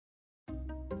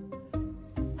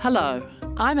Hello,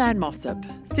 I'm Anne Mossop,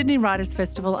 Sydney Writers'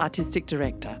 Festival Artistic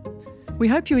Director. We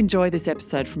hope you enjoy this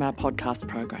episode from our podcast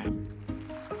program.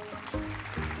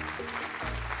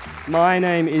 My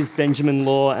name is Benjamin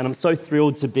Law, and I'm so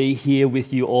thrilled to be here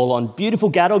with you all on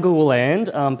beautiful Gadigal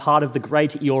land, part of the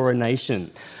Great Eora Nation.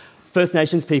 First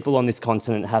Nations people on this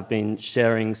continent have been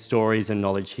sharing stories and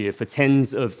knowledge here for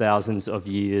tens of thousands of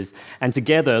years, and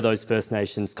together those First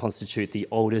Nations constitute the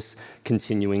oldest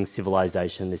continuing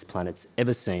civilization this planet's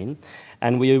ever seen.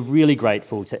 And we are really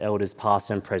grateful to elders past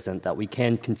and present that we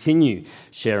can continue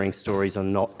sharing stories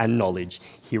and knowledge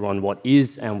here on what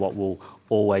is and what will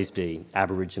always be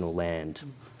Aboriginal land.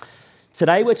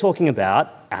 Today we're talking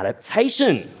about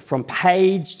adaptation, from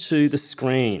page to the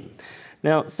screen.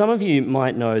 Now, some of you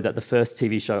might know that the first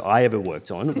TV show I ever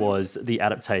worked on was the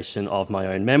adaptation of my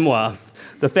own memoir,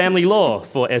 The Family Law,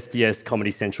 for SBS, Comedy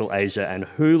Central Asia and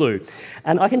Hulu.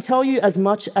 And I can tell you, as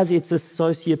much as it's a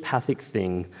sociopathic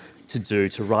thing to do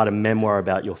to write a memoir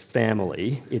about your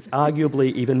family, it's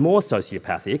arguably even more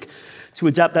sociopathic to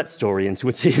adapt that story into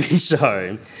a TV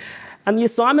show. And the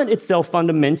assignment itself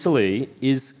fundamentally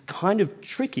is kind of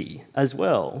tricky as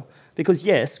well, because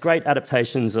yes, great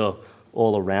adaptations are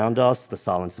all around us: The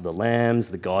Silence of the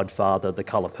Lambs, The Godfather, The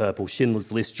Colour Purple, Schindler's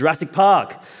List, Jurassic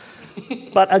Park.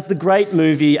 But as the great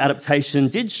movie adaptation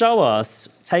did show us,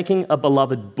 taking a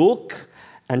beloved book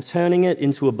and turning it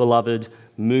into a beloved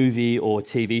movie or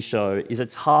TV show is a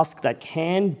task that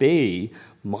can be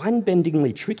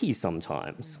mind-bendingly tricky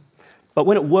sometimes. But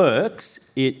when it works,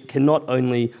 it can not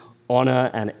only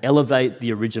honour and elevate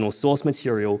the original source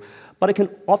material, but it can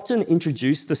often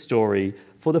introduce the story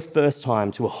for the first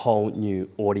time to a whole new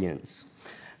audience.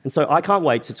 And so I can't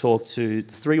wait to talk to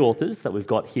the three authors that we've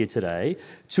got here today,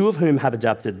 two of whom have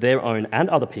adapted their own and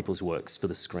other people's works for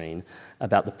the screen,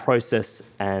 about the process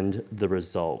and the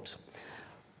result.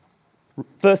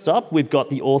 First up, we've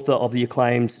got the author of the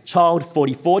acclaimed Child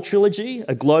 44 trilogy,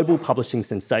 a global publishing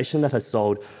sensation that has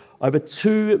sold over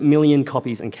 2 million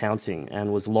copies and counting,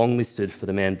 and was longlisted for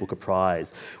the Man Booker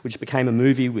Prize, which became a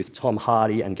movie with Tom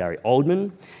Hardy and Gary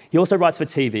Oldman. He also writes for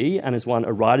TV and has won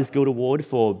a Writers Guild Award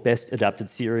for Best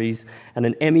Adapted Series and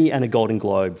an Emmy and a Golden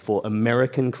Globe for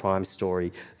American crime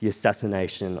story, The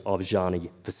Assassination of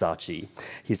Gianni Versace,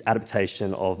 his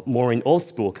adaptation of Maureen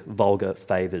Orth's book, Vulgar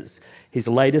Favours. His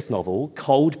latest novel,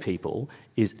 Cold People,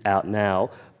 is out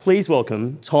now. Please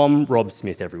welcome Tom Rob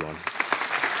Smith, everyone.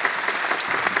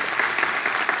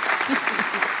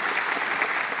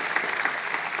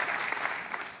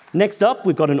 Next up,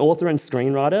 we've got an author and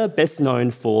screenwriter best known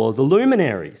for The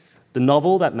Luminaries, the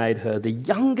novel that made her the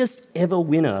youngest ever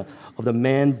winner of the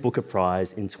Man Booker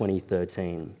Prize in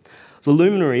 2013. The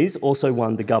Luminaries also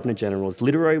won the Governor-General's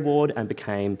Literary Award and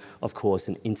became, of course,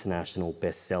 an international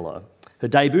bestseller. Her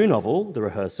debut novel, The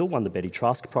Rehearsal, won the Betty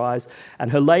Trask Prize,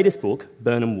 and her latest book,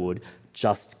 Burnham Wood,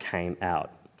 just came out.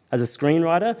 As a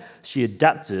screenwriter, she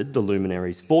adapted The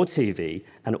Luminaries for TV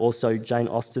and also Jane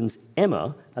Austen's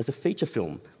Emma as a feature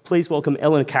film. Please welcome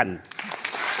Eleanor Catton.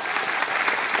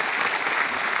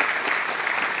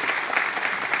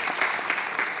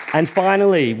 And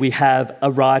finally, we have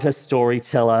a writer,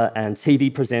 storyteller, and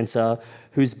TV presenter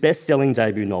whose best-selling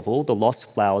debut novel, The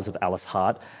Lost Flowers of Alice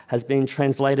Hart, has been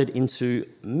translated into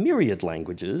myriad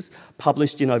languages,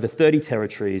 published in over 30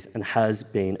 territories, and has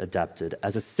been adapted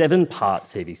as a 7-part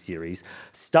TV series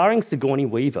starring Sigourney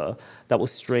Weaver that will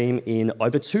stream in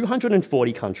over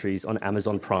 240 countries on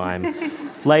Amazon Prime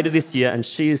later this year, and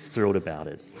she is thrilled about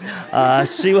it.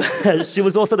 She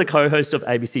was also the co-host of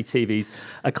ABC TV's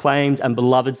acclaimed and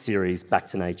beloved series Back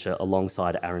to Nature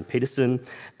alongside Aaron Peterson,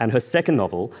 and her second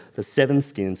novel, The Seven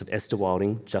Skins of Esther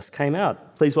Wilding, just came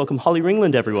out. Please welcome Holly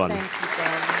Ringland, everyone. Thank you,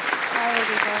 Ben. Hi,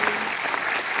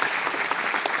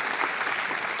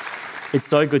 everybody. It's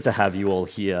so good to have you all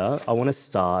here. I want to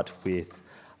start with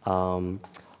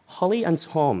Holly and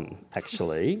Tom,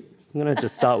 actually. I'm going to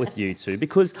just start with you two,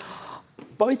 because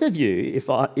both of you, if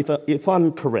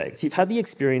I'm correct, you've had the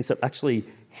experience of actually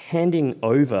handing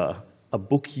over a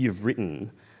book you've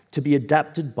written to be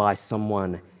adapted by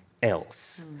someone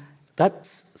else.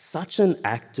 That's such an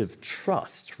act of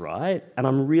trust, right? And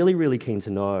I'm really, really keen to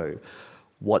know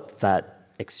what that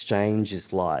exchange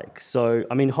is like. So,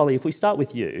 I mean, Holly, if we start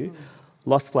with you,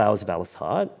 Lost Flowers of Alice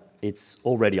Hart, it's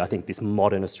already, I think, this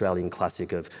modern Australian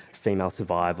classic of female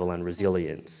survival and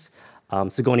resilience.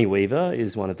 Sigourney Weaver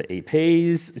is one of the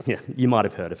EPs. Yeah, you might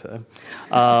have heard of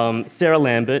her. Sarah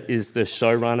Lambert is the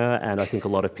showrunner, and I think a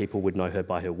lot of people would know her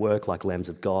by her work like Lambs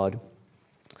of God.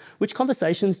 Which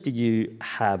conversations do you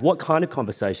have? What kind of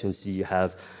conversations do you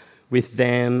have with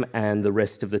them and the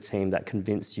rest of the team that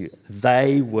convinced you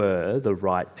they were the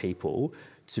right people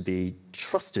to be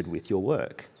trusted with your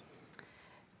work?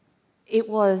 It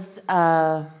was,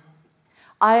 I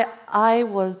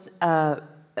was,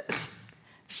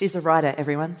 she's a writer,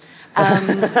 everyone.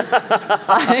 I'm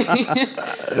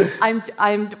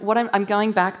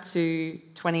going back to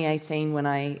 2018 when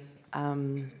I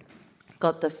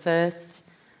got the first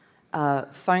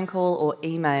phone call or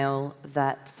email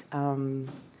that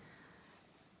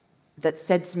that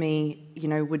said to me, you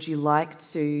know, would you like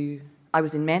to... I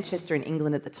was in Manchester in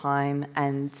England at the time,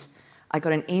 and I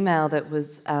got an email that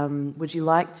was, would you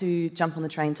like to jump on the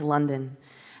train to London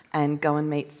and go and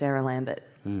meet Sarah Lambert?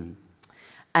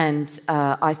 And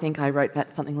I think I wrote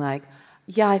back something like,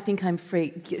 yeah, I think I'm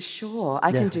free. Yeah, sure,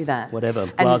 I can do that. Whatever,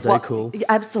 And blase, cool.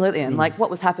 Absolutely, and like what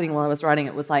was happening while I was writing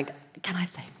it was like, can I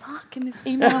say fuck in this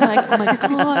email? Like, oh my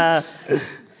God.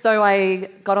 So I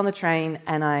got on the train,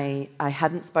 and I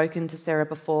hadn't spoken to Sarah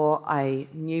before. I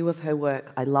knew of her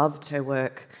work. I loved her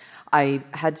work. I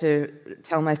had to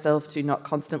tell myself to not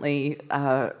constantly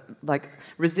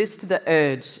resist the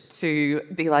urge to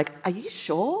be like, are you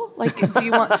sure? Like, do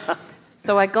you want...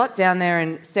 So I got down there,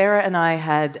 and Sarah and I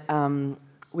had,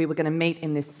 we were going to meet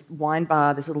in this wine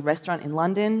bar, this little restaurant in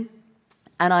London,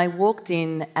 and I walked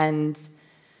in, and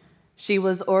she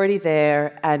was already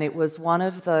there, and it was one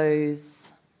of those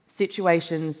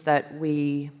situations that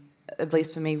we, at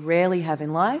least for me, rarely have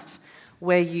in life,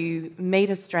 where you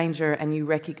meet a stranger and you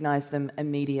recognise them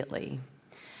immediately.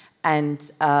 And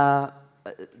long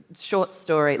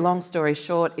story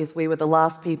short, is we were the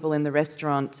last people in the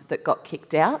restaurant that got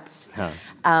kicked out.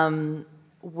 There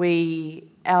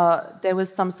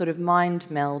was some sort of mind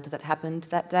meld that happened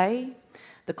that day.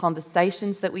 The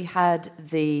conversations that we had,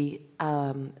 the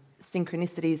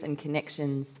synchronicities and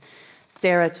connections.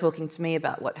 Sarah talking to me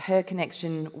about what her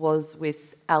connection was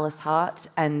with Alice Hart,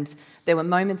 and there were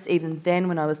moments even then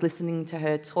when I was listening to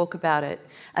her talk about it,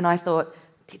 and I thought,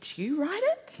 did you write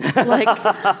it?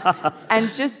 And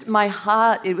just my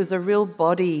heart, it was a real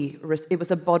it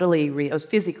was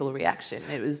physical reaction.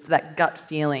 It was that gut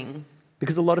feeling.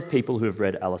 Because a lot of people who have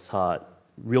read Alice Hart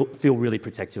feel really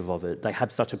protective of it. They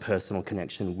have such a personal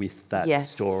connection with that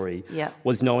story. Yeah.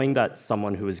 Was knowing that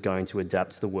someone who was going to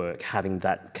adapt the work, having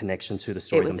that connection to the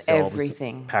story themselves,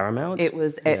 everything. Paramount? It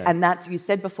was, and that you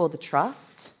said before, the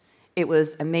trust, it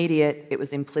was immediate, it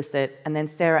was implicit, and then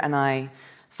Sarah and I,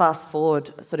 fast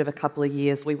forward sort of a couple of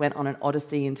years, we went on an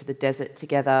odyssey into the desert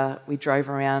together. We drove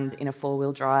around in a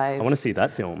four-wheel drive. I want to see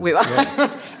that film.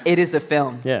 It is a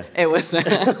film. Yeah. It was.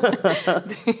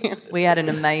 We had an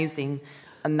amazing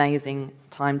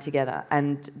time together,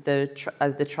 and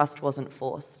the trust wasn't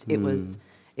forced.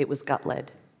 It was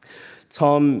gut-led.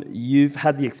 Tom, you've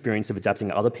had the experience of adapting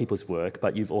other people's work,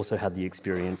 but you've also had the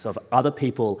experience of other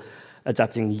people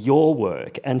adapting your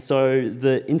work. And so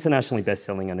the internationally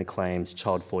best-selling and acclaimed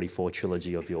Child 44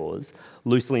 trilogy of yours,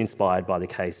 loosely inspired by the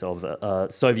case of a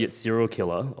Soviet serial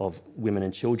killer of women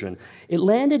and children, it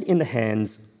landed in the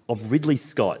hands of Ridley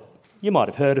Scott. You might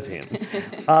have heard of him.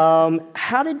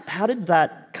 How did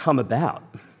that come about?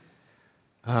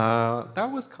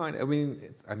 That was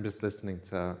I'm just listening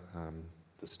to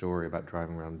the story about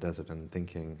driving around the desert and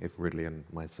thinking if Ridley and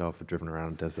myself had driven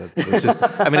around the desert. It was just,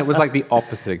 it was like the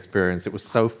opposite experience. It was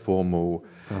so formal.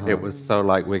 It was so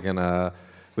like, we're gonna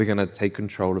take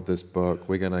control of this book.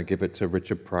 We're gonna give it to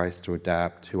Richard Price to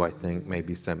adapt, who I think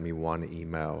maybe sent me one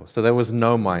email. So there was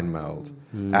no mind meld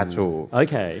at all.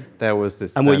 Okay. There was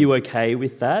this. And were you okay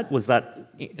with that? Was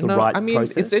that the right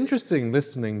process? It's interesting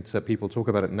listening to people talk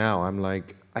about it now. I'm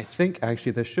like, I think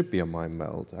actually there should be a mind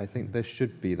meld. I think there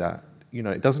should be that.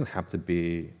 It doesn't have to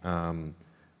be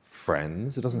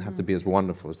friends. It doesn't have to be as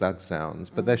wonderful as that sounds,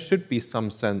 but there should be some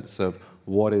sense of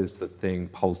what is the thing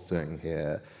pulsing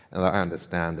here, and I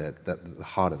understand it, that the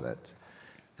heart of it.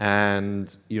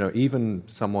 And even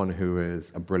someone who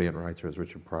is a brilliant writer, as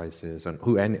Richard Price is, and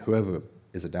whoever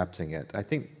is adapting it, I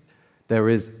think there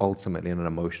is ultimately an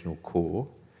emotional core,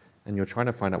 and you're trying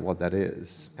to find out what that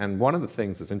is. And one of the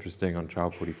things that's interesting on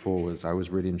Child 44 was I was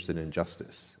really interested in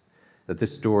justice. That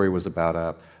this story was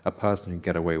about a person who'd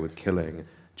get away with killing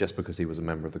just because he was a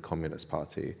member of the Communist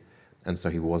Party. And so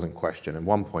he wasn't questioned. At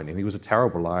one point, and he was a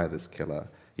terrible liar, this killer.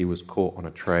 He was caught on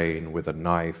a train with a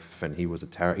knife, and he was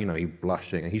he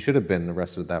blushing. And he should have been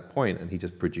arrested at that point, and he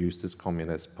just produced his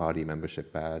Communist Party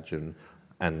membership badge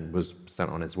and was sent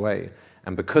on his way.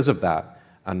 And because of that,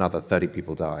 another 30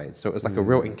 people died. So it was like a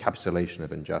real encapsulation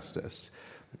of injustice.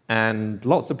 And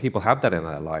lots of people have that in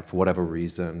their life for whatever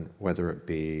reason, whether it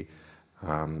be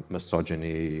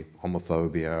misogyny,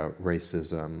 homophobia,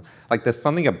 racism. Like there's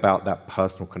something about that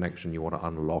personal connection you want to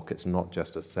unlock. It's not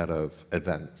just a set of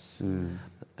events.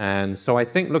 And so I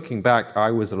think looking back, I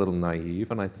was a little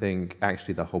naive, and I think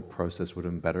actually the whole process would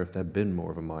have been better if there'd been more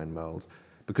of a mind meld,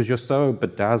 because you're so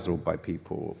bedazzled by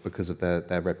people because of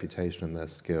their reputation and their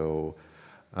skill,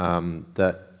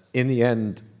 that in the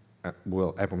end,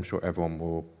 I'm sure everyone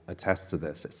will attest to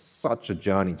this, it's such a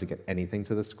journey to get anything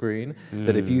to the screen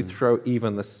that if you throw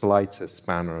even the slightest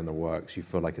spanner in the works, you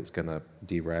feel like it's going to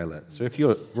derail it. So if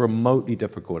you're remotely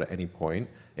difficult at any point,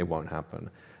 it won't happen.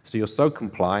 So you're so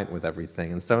compliant with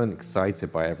everything and so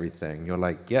excited by everything. You're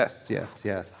like, yes, yes,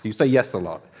 yes. You say yes a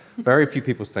lot. Very few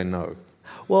people say no.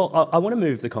 Well, I want to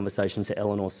move the conversation to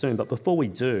Eleanor soon, but before we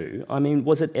do, I mean,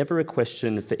 was it ever a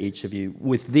question for each of you,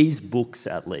 with these books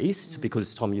at least,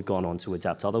 because Tom, you've gone on to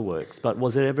adapt other works, but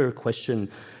was it ever a question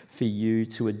for you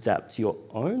to adapt your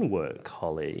own work,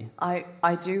 Holly? I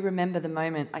do remember the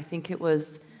moment. I think it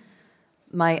was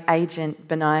my agent,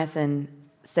 Benayathan,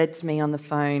 said to me on the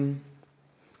phone,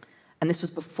 and this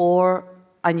was before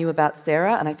I knew about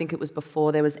Sarah, and I think it was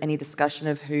before there was any discussion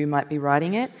of who might be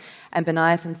writing it. And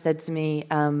Benayathan said to me,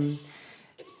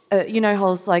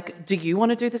 Hol's like, do you want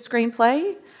to do the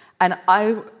screenplay? And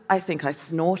I think I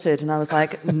snorted, and I was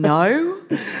like, no.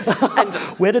 And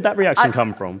where did that reaction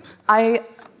come from? And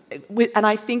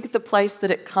I think the place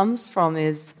that it comes from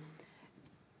is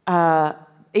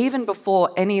even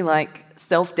before any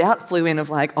self-doubt flew in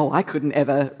of I couldn't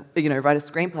ever write a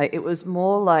screenplay. It was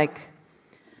more like,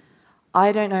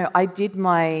 I don't know, I did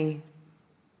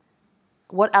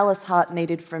what Alice Hart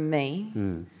needed from me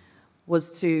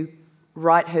was to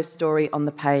write her story on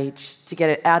the page, to get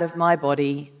it out of my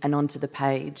body and onto the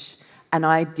page. And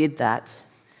I did that,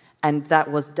 and that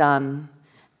was done.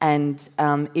 And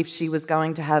if she was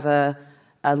going to have a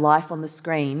life on the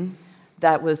screen,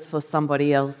 that was for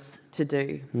somebody else to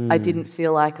do. I didn't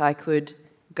feel like I could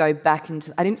go back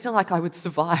into, I didn't feel like I would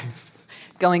survive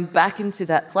going back into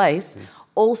that place.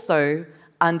 Also,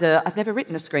 I've never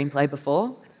written a screenplay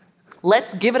before.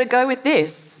 Let's give it a go with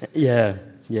this. Yeah.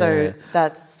 So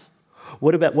that's.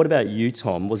 What about you,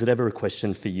 Tom? Was it ever a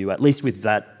question for you, at least with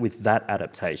that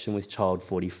adaptation, with Child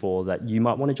 44, that you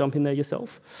might want to jump in there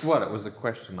yourself? Well, it was a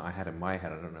question I had in my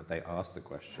head. I don't know if they asked the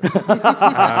question.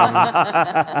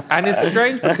 And it's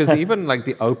strange because even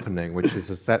the opening, which is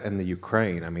set in the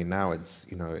Ukraine, I mean, now it's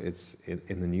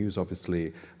in the news,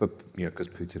 obviously, but because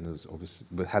Putin has obviously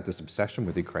had this obsession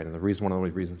with Ukraine, and one of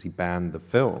the reasons he banned the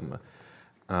film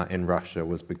in Russia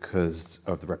was because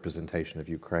of the representation of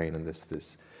Ukraine and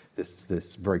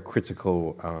this very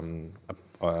critical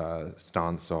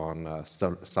stance on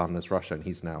Stalinist Russia, and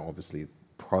he's now obviously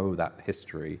pro that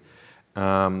history.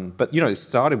 But it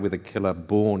started with a killer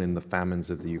born in the famines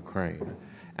of the Ukraine,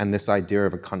 and this idea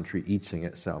of a country eating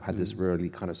itself had this really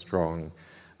kind of strong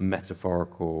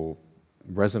metaphorical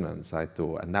resonance, I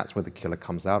thought, and that's where the killer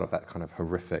comes out of, that kind of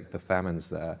horrific, the famines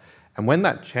there. And when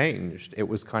that changed, it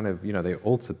was kind of, they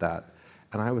altered that,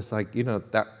 and I was like,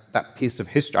 that piece of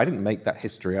history, I didn't make that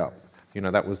history up.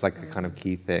 That was the kind of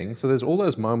key thing. So there's all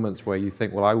those moments where you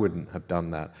think, well, I wouldn't have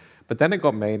done that. But then it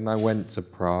got made, and I went to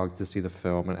Prague to see the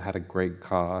film, and it had a great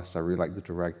cast. I really liked the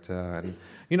director, and,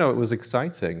 it was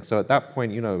exciting. So at that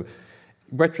point,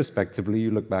 retrospectively,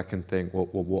 you look back and think, well,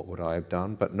 what would I have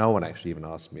done? But no one actually even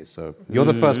asked me. So you're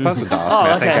the first person to ask me,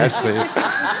 I think, actually.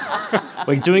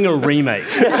 We're doing a remake.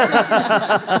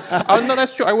 Oh, no,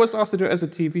 that's true. I was asked to do it as a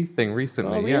TV thing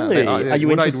recently. Oh, really? Yeah. Are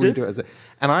you interested?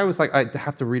 And I was like, I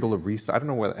have to read all the research. I don't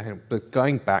know whether, but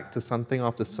going back to something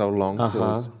after so long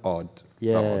feels odd.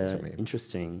 Yeah, to me.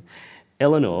 Interesting.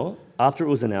 Eleanor, after it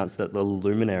was announced that The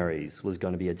Luminaries was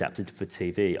going to be adapted for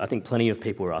TV, I think plenty of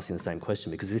people were asking the same question,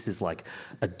 because this is like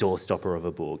a doorstopper of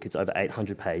a book. It's over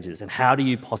 800 pages. And how do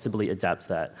you possibly adapt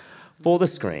that for the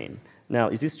screen? Now,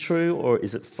 is this true or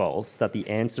is it false that the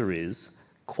answer is,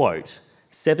 quote,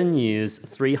 7 years,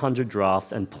 300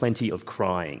 drafts, and plenty of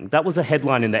crying? That was a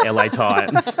headline in the LA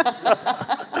Times.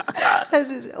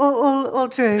 All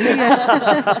true.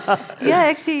 Yeah, yeah.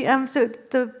 Actually, so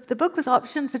the book was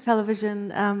optioned for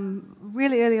television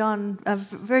really early on,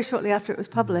 very shortly after it was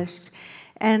published,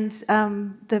 and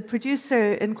the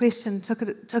producer in question took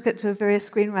it to various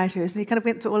screenwriters, and he kind of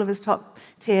went to all of his top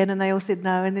 10, and they all said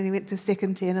no, and then he went to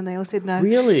second 10, and they all said no.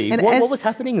 Really? What was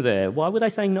happening there? Why were they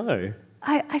saying no?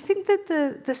 I think that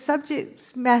the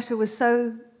subject matter was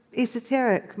so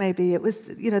esoteric, maybe. It was,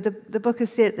 the book is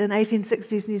set in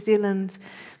 1860s New Zealand,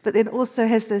 but then also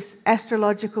has this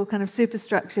astrological kind of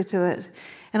superstructure to it.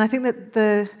 And I think that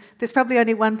there's probably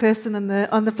only one person on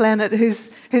the planet whose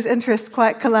interests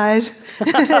quite collide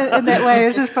in that way,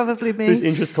 which is probably me. Whose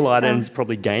interests collide and is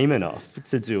probably game enough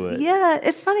to do it. Yeah,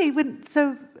 it's funny.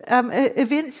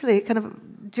 Eventually, kind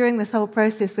of during this whole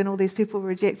process, when all these people were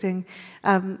rejecting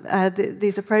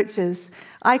these approaches,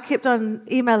 I kept on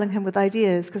emailing him with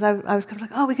ideas because I was kind of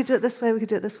like, oh, we could do it this way, we could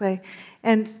do it this way.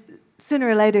 And sooner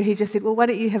or later, he just said, well, why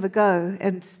don't you have a go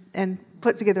and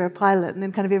put together a pilot, and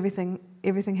then kind of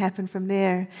everything happened from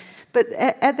there. But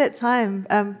at that time,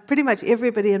 pretty much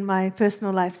everybody in my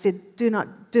personal life said, do not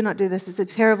do this. It's a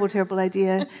terrible, terrible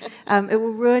idea. It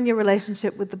will ruin your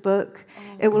relationship with the book.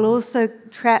 It will also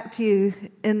trap you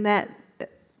in that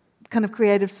kind of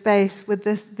creative space with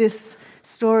this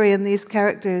story and these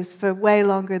characters for way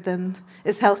longer than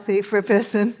is healthy for a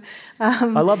person.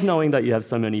 I love knowing that you have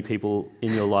so many people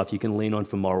in your life you can lean on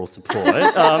for moral support.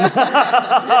 It's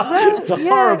a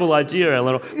horrible idea,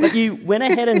 Eleanor. But you went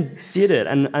ahead and did it.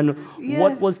 And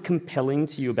what was compelling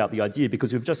to you about the idea?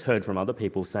 Because we've just heard from other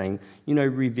people saying,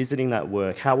 revisiting that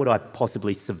work, how would I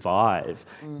possibly survive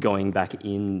going back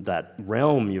in that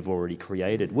realm you've already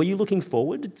created? Were you looking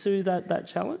forward to that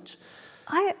challenge?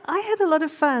 I had a lot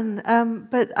of fun,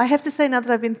 but I have to say now that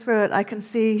I've been through it, I can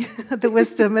see the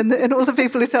wisdom in all the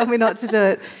people who told me not to do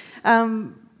it,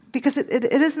 because it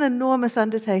is an enormous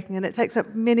undertaking and it takes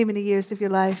up many, many years of your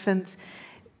life. And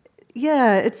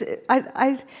yeah,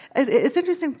 it's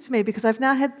interesting to me because I've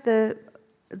now had the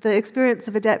experience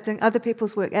of adapting other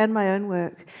people's work and my own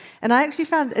work, and I actually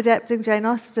found adapting Jane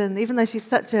Austen, even though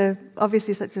she's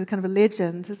obviously such a kind of a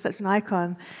legend, such an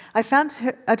icon, I found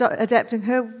adapting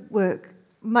her work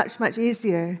much, much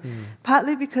easier,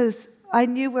 partly because I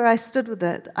knew where I stood with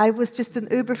it. I was just an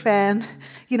uber fan.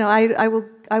 I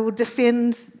will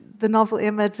defend the novel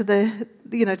Emma to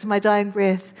my dying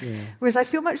breath. Yeah. Whereas I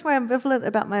feel much more ambivalent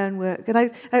about my own work, and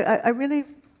I really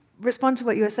respond to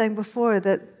what you were saying before,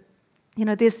 that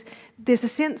there's a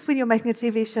sense when you're making a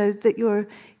TV show that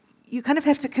you kind of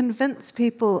have to convince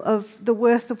people of the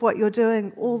worth of what you're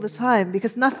doing all the time,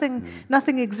 because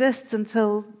nothing exists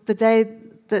until the day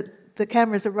that the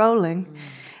cameras are rolling.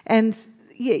 And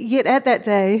yet at that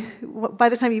day, by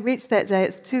the time you reach that day,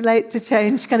 it's too late to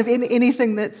change kind of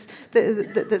anything that's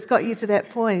got you to that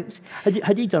point.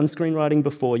 Had you done screenwriting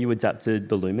before you adapted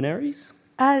The Luminaries?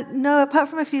 No, apart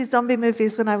from a few zombie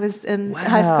movies when I was in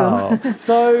high school.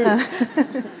 So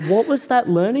what was that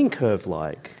learning curve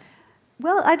like?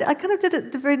 Well, I kind of did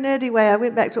it the very nerdy way. I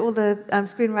went back to all the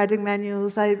screenwriting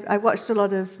manuals. I watched a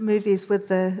lot of movies with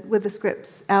the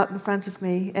scripts out in front of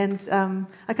me, and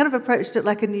I kind of approached it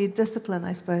like a new discipline,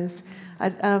 I suppose.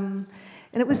 And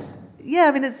it was,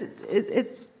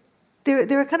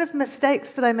 there were kind of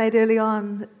mistakes that I made early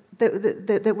on that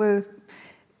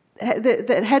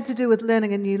had to do with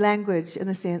learning a new language, in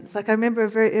a sense. Like I remember a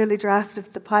very early draft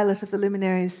of the pilot of The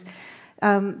Luminaries.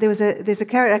 There's a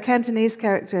Cantonese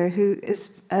character who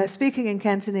is speaking in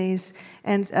Cantonese,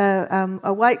 and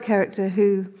a white character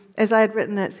who, as I had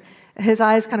written it, his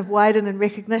eyes kind of widen in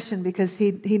recognition because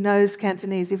he knows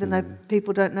Cantonese, even though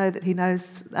people don't know that he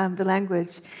knows the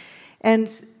language. And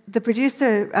the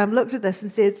producer looked at this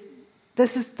and said,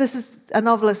 This is a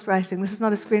novelist writing. This is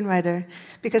not a screenwriter,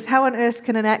 because how on earth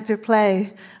can an actor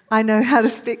play I know how to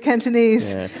speak Cantonese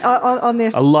on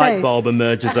their face? A light bulb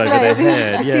emerges over their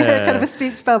head. Yeah, kind of a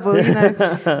speech bubble,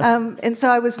 And so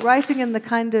I was writing in the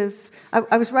kind of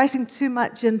I was writing too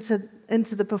much into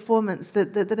the performance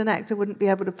that an actor wouldn't be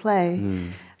able to play.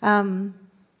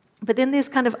 But then there's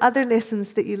kind of other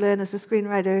lessons that you learn as a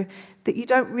screenwriter that you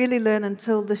don't really learn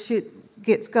until the shoot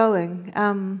gets going.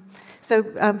 So,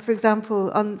 for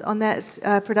example, on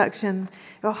that production,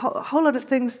 a whole lot of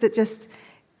things that just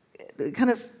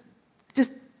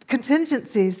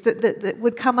contingencies that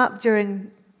would come up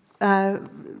during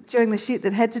the shoot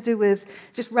that had to do with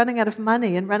just running out of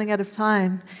money and running out of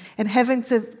time and having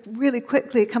to really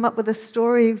quickly come up with a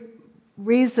story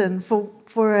reason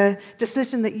for a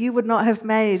decision that you would not have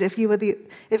made if you were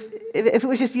if it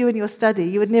was just you and your study.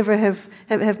 You would never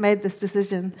have made this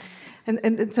decision.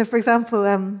 And so, for example,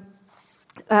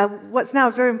 what's now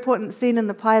a very important scene in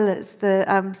the pilot,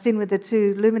 the scene with the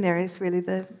two luminaries, really,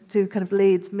 the two kind of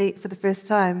leads meet for the first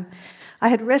time. I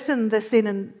had written this scene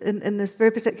in this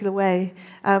very particular way.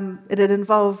 It had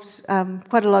involved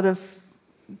quite a lot of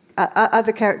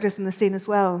other characters in the scene as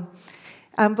well.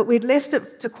 But we'd left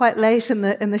it to quite late in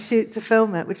the shoot to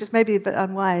film it, which is maybe a bit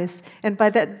unwise. And by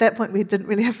that point, we didn't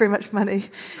really have very much money.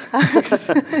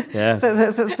 Yeah, for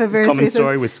various common reasons.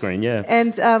 Story with screen, yeah.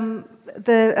 And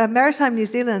the Maritime New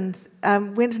Zealand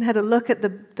went and had a look at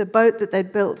the boat that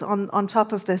they'd built on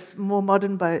top of this more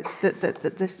modern boat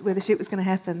where the shoot was going to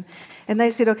happen. And they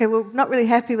said, okay, we're not really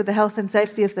happy with the health and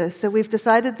safety of this, so we've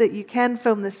decided that you can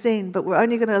film this scene, but we're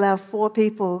only going to allow 4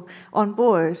 people on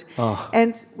board. Oh.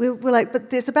 And we're like,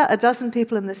 but there's about a dozen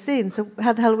people in the scene, so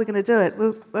how the hell are we going to do it?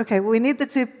 We need the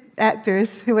 2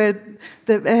 actors who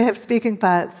have speaking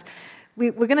parts.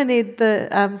 We're going to need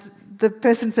the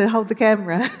person to hold the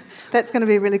camera. That's going to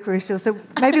be really crucial. So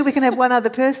maybe we can have one other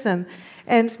person.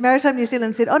 And Maritime New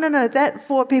Zealand said, oh, no, that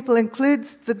 4 people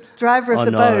includes the driver of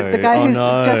the boat, the guy who's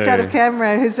just out of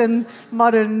camera, who's in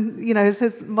modern,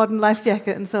 his modern life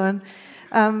jacket and so on.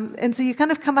 And so you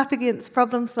kind of come up against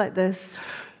problems like this.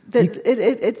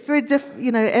 It's very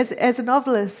different, as a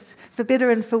novelist, for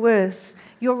better and for worse,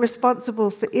 you're responsible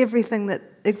for everything that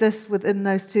exists within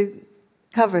those 2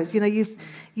 covers. You've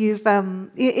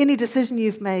any decision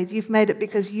you've made it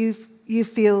because you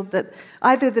feel that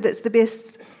either that it's the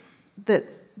best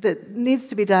that needs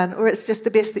to be done, or it's just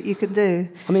the best that you can do.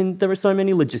 I mean, there are so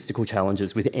many logistical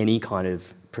challenges with any kind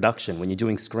of production. When you're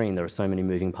doing screen, there are so many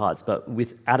moving parts. But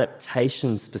with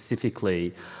adaptation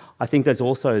specifically, I think there's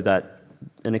also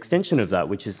an extension of that,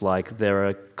 which is like there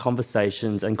are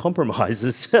conversations and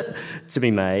compromises to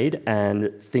be made, and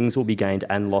things will be gained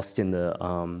and lost in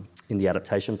the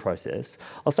adaptation process.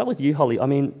 I'll start with you, Holly. I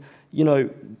mean,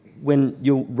 when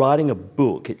you're writing a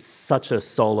book, it's such a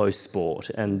solo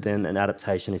sport, and then an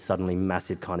adaptation is suddenly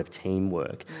massive kind of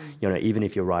teamwork. Even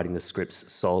if you're writing the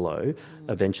scripts solo,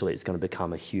 eventually it's going to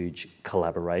become a huge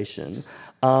collaboration.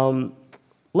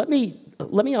 Let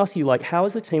me ask you, how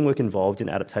is the teamwork involved in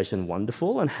adaptation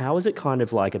wonderful, and how is it kind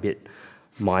of like a bit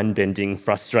mind-bending,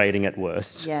 frustrating at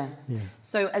worst? Yeah.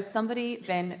 So as somebody,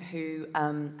 Ben, who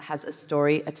has a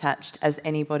story attached, as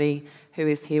anybody who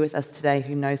is here with us today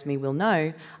who knows me will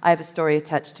know, I have a story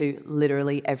attached to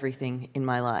literally everything in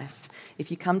my life.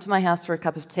 If you come to my house for a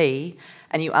cup of tea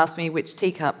and you ask me which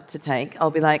teacup to take,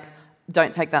 I'll be like,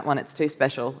 don't take that one, it's too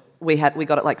special. We got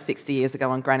it 60 years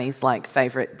ago on Granny's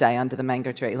favourite day under the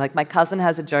mango tree. My cousin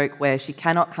has a joke where she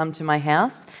cannot come to my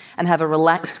house and have a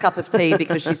relaxed cup of tea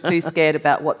because she's too scared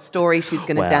about what story she's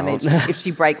going to damage if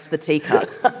she breaks the teacup.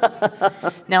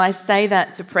 Now, I say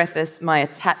that to preface my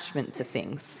attachment to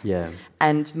things. Yeah.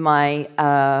 And my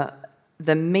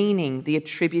the meaning, the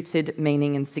attributed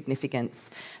meaning and significance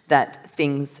that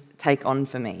things take on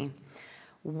for me.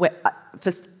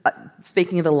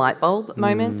 Speaking of the light bulb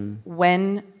moment,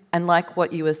 and like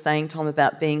what you were saying, Tom,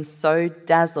 about being so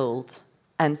dazzled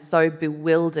and so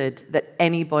bewildered that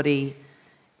anybody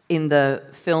in the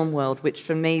film world, which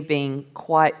for me being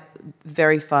quite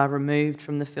very far removed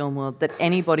from the film world, that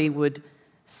anybody would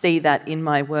see that in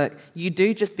my work, you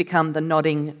do just become the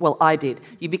nodding, I did,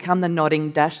 you become the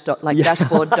nodding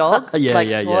dashboard dog, toy.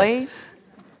 Yeah.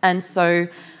 And so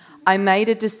I made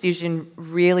a decision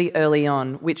really early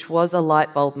on, which was a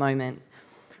light bulb moment,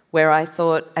 where I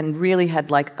thought and really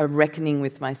had a reckoning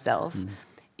with myself.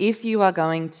 If you are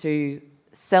going to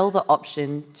sell the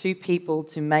option to people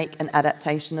to make an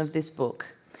adaptation of this book,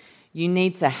 you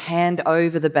need to hand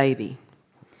over the baby.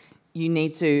 You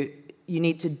need to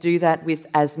do that with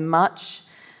as much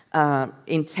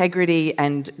integrity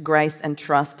and grace and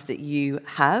trust that you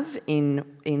have in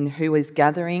who is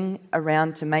gathering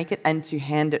around to make it, and to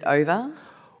hand it over.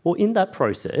 Well, in that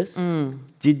process,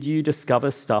 did you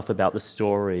discover stuff about the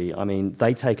story? I mean,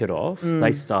 they take it off,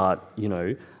 they start,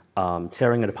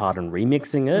 tearing it apart and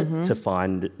remixing it to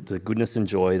find the goodness and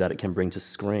joy that it can bring to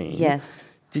screen. Yes.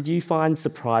 Did you find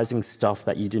surprising stuff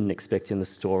that you didn't expect in the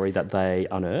story that they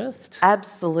unearthed?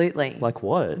 Absolutely. Like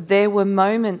what? There were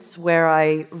moments where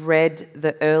I read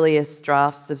the earliest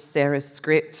drafts of Sarah's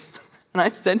script and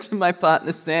I said to my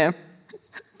partner, Sam,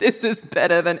 this is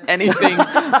better than anything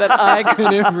that I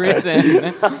could have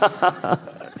written.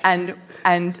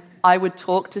 And I would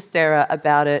talk to Sarah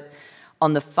about it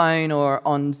on the phone or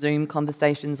on Zoom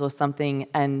conversations or something,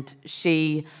 and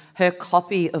her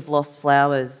copy of Lost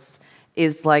Flowers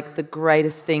is the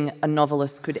greatest thing a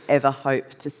novelist could ever hope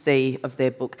to see of their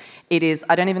book. It is,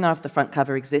 I don't even know if the front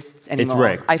cover exists anymore. It's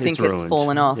wrecked. I think it's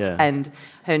fallen off. Yeah. And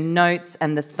her notes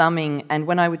and the thumbing, and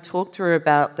when I would talk to her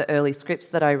about the early scripts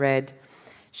that I read,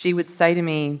 she would say to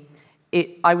me,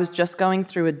 I was just going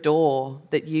through a door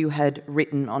that you had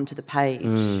written onto the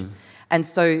page. And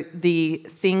so the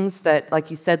things that,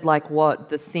 like you said,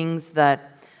 the things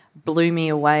that blew me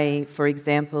away, for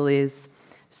example, is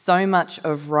so much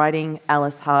of writing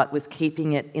Alice Hart was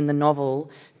keeping it in the novel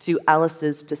to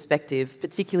Alice's perspective,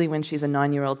 particularly when she's a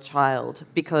 9-year-old child,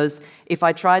 because if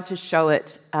I tried to show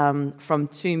it from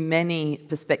too many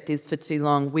perspectives for too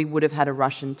long, we would have had a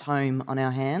Russian tome on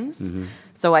our hands.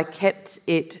 So I kept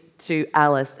it to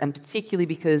Alice, and particularly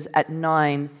because at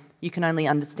 9, you can only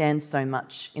understand so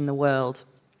much in the world.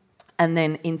 And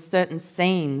then in certain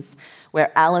scenes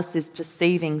where Alice is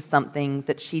perceiving something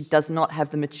that she does not have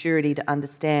the maturity to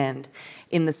understand,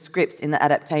 in the scripts, in the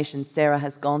adaptation, Sarah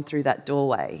has gone through that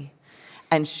doorway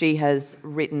and she has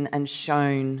written and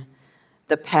shown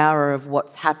the power of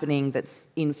what's happening that's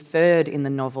inferred in the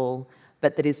novel,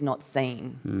 but that is not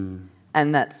seen.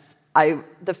 And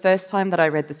the first time that I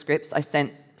read the scripts, I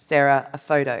sent Sarah a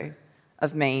photo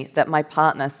of me that my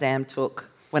partner, Sam, took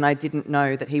when I didn't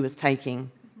know that he was taking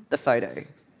the photo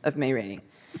of me reading.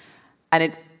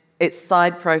 And it's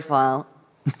side profile,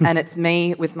 and it's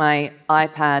me with my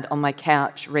iPad on my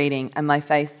couch reading, and my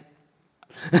face.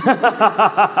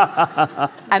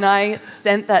 And I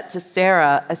sent that to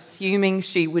Sarah, assuming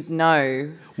she would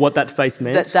know what that face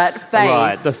meant? That face.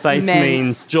 Right, the face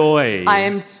means joy. I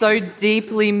am so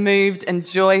deeply moved and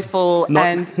joyful.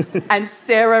 And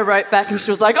Sarah wrote back and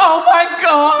she was like, oh my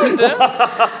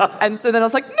God. And so then I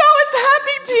was like, no, it's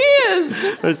happy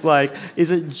tears. It's like,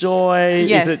 is it joy?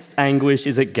 Yes. Is it anguish?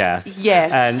 Is it gas?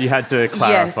 Yes. And you had to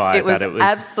clarify yes, that it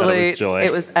was joy.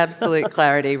 It was absolute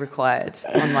clarity required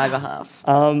on my behalf.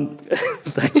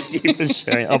 Thank you for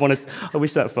sharing. I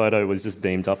wish that photo was just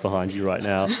beamed up behind you right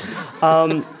now.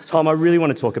 Tom, I really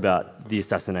want to talk about the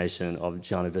assassination of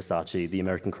Gianni Versace, the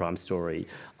American Crime Story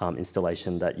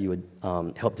installation that you had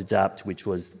helped adapt, which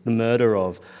was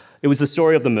it was the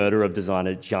story of the murder of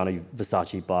designer Gianni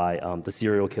Versace by the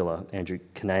serial killer Andrew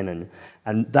Cunanan.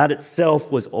 And that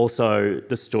itself was also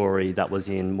the story that was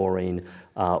in Maureen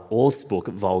Orth's book,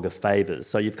 Vulgar Favours.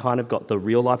 So you've kind of got the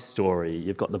real-life story,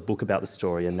 you've got the book about the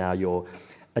story, and now you're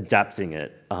adapting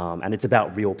it, and it's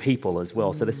about real people as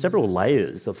well. So there's several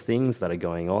layers of things that are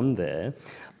going on there.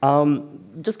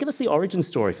 Just give us the origin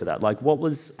story for that. Like,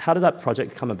 how did that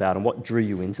project come about, and what drew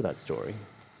you into that story?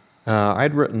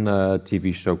 I'd written a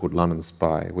TV show called London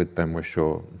Spy with Ben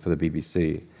Whishaw for the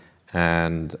BBC,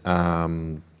 and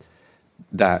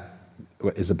that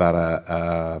is about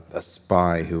a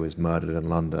spy who was murdered in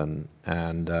London,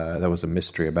 and there was a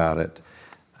mystery about it.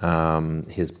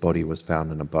 His body was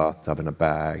found in a bathtub in a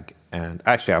bag, and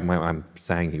actually I'm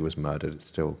saying he was murdered. It's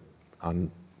still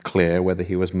unclear whether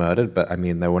he was murdered, but I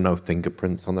mean there were no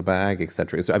fingerprints on the bag,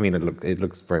 etc. So, I mean it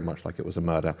looks very much like it was a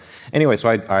murder. Anyway, so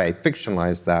I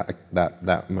fictionalized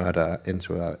that murder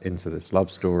into this love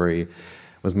story. It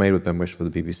was made with Ben Whishaw for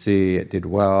the BBC. It did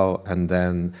well, and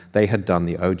then they had done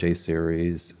the OJ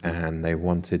series, and they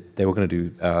were going to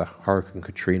do Hurricane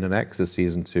Katrina next as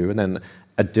season 2, and then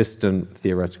a distant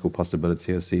theoretical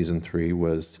possibility of season 3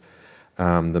 was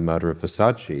the murder of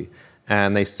Versace.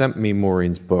 And they sent me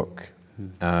Maureen's book,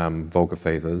 Vulgar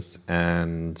Favours,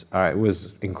 and it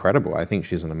was incredible. I think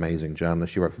she's an amazing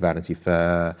journalist. She wrote for Vanity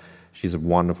Fair. She's a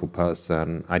wonderful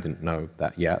person. I didn't know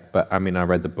that yet, but I mean, I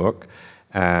read the book.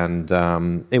 And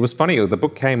it was funny, the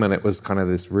book came and it was kind of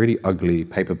this really ugly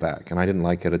paperback, and I didn't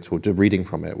like it at all. Just reading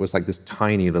from it was like this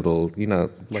tiny little,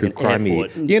 like true crimey,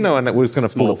 and it was going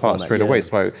to fall apart straight away.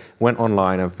 So I went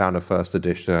online and found a first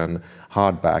edition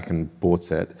hardback and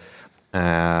bought it.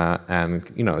 And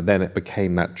then it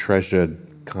became that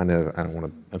treasured kind of, I don't want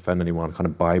to offend anyone, kind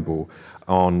of Bible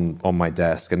on my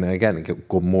desk. And then again, it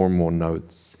got more and more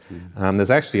notes.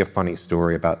 There's actually a funny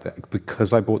story about that.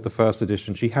 Because I bought the first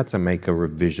edition, she had to make a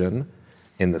revision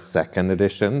in the second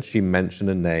edition. She mentioned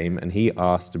a name, and he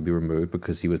asked to be removed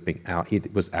because he was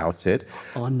outed.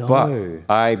 Oh no! But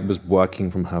I was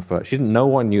working from her first. No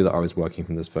one knew that I was working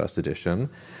from this first edition,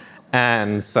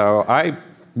 and so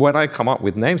when I come up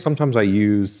with names, sometimes I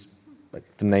use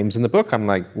the names in the book. I'm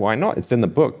like, why not? It's in the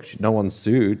book. No one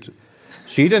sued.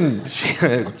 She didn't.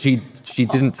 She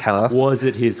didn't tell us. Was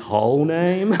it his whole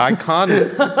name? I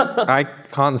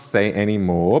can't say any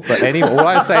more. But all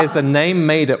I say is the name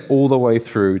made it all the way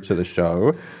through to the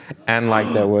show, and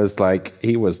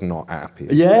he was not happy.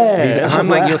 Yeah. I'm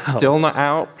like, you're still not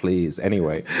out, please.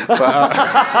 Anyway, but,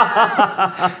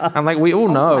 I'm like, we all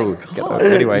know.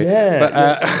 Anyway,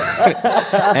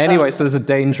 anyway, so there's a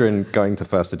danger in going to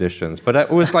first editions. But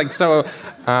it was like so.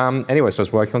 Anyway, so I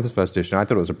was working on this first edition. I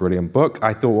thought it was a brilliant book.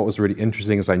 I thought what was really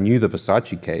interesting is I knew the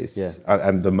Versace case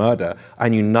and the murder. I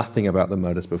knew nothing about the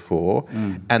murders before.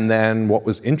 And then what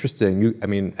was interesting,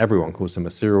 everyone calls him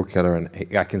a serial killer, and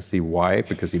I can see why,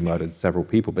 because he murdered several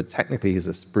people, but technically he's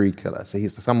a spree killer. So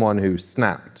he's someone who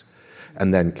snapped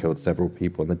and then killed several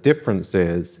people. And the difference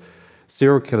is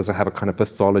serial killers have a kind of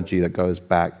pathology that goes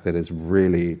back that is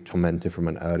really tormented from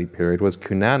an early period, whereas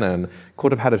Cunanan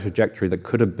could have had a trajectory that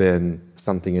could have been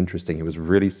something interesting. He was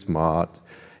really smart.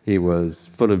 He was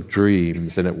full of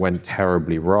dreams, and it went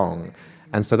terribly wrong.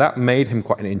 And so that made him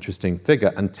quite an interesting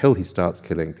figure until he starts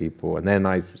killing people. And then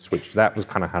I switched. That was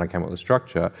kind of how I came up with the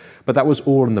structure. But that was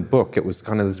all in the book. It was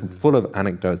kind of this full of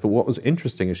anecdotes. But what was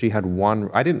interesting is she had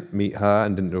I didn't meet her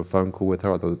and didn't do a phone call with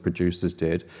her, although the producers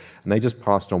did. And they just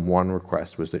passed on one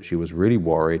request, was that she was really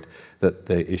worried that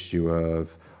the issue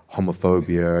of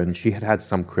homophobia, and she had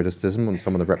some criticism on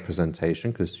some of the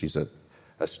representation because she's a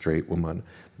a straight woman.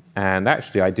 And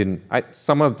actually,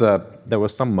 there were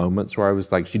some moments where I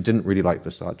was like, she didn't really like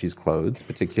Versace's clothes,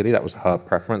 particularly. That was her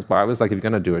preference. But I was like, if you're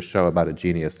going to do a show about a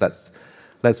genius,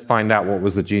 let's find out what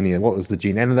was the genius.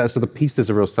 And so the piece is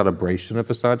a real celebration of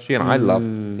Versace, and I love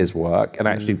his work, and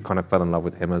I actually kind of fell in love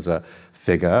with him as a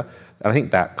figure. And I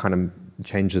think that kind of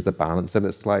changes the balance of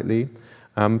it slightly.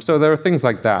 So there are things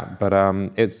like that, but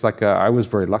it's like I was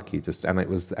very lucky, and it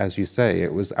was, as you say,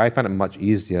 I found it much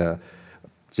easier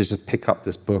to just pick up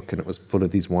this book, and it was full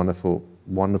of these wonderful,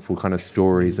 wonderful kind of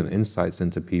stories and insights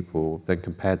into people, than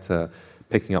compared to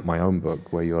picking up my own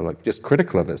book, where you're like just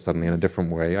critical of it suddenly in a different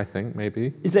way, I think,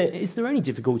 maybe. Is there any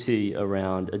difficulty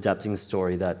around adapting a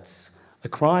story that's a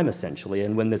crime, essentially?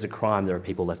 And when there's a crime, there are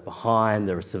people left behind,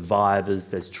 there are survivors,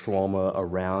 there's trauma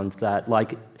around that.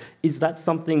 Like, is that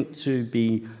something to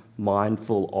be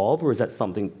mindful of, or is that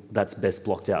something that's best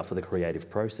blocked out for the creative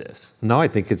process? No, I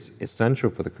think it's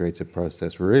essential for the creative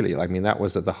process, really. I mean, that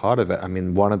was at the heart of it. I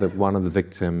mean, one of the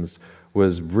victims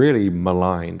was really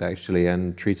maligned, actually,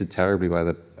 and treated terribly by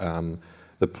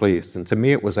the police. And to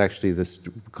me, it was actually this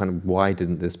kind of, why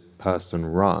didn't this person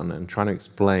run? And trying to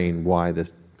explain why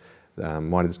this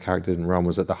character didn't run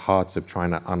was at the heart of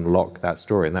trying to unlock that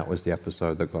story. And that was the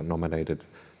episode that got nominated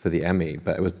for the Emmy.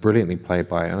 But it was brilliantly played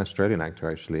by an Australian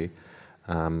actor, actually,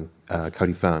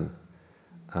 Cody Fern,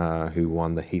 who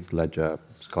won the Heath Ledger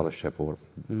Scholarship or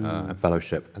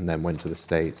Fellowship, and then went to the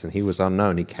States. And he was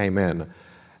unknown. He came in,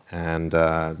 and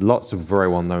lots of very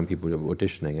well-known people were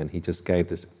auditioning, and he just gave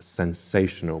this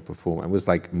sensational performance. It was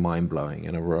like mind-blowing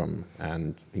in a room,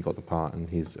 and he got the part, and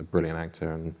he's a brilliant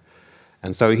actor.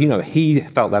 And so, he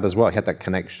felt that as well. He had that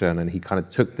connection, and he kind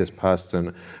of took this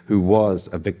person who was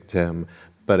a victim,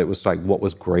 but it was like what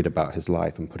was great about his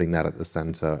life, and putting that at the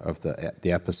center of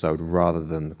the episode rather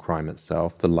than the crime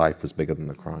itself. The life was bigger than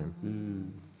the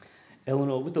crime.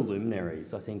 Eleanor, with the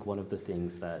Luminaries, I think one of the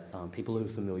things that people who are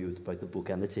familiar with both the book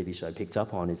and the TV show picked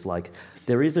up on is like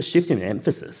there is a shift in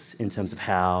emphasis in terms of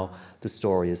how the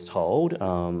story is told.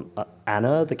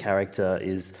 Anna, the character,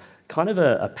 is kind of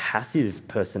a passive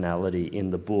personality in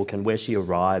the book, and where she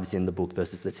arrives in the book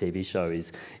versus the TV show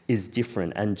is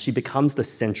different, and she becomes the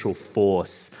central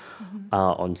force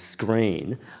on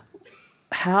screen.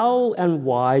 How and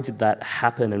why did that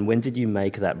happen, and when did you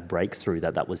make that breakthrough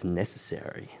that was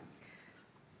necessary?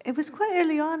 It was quite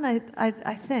early on, I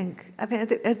think. I mean,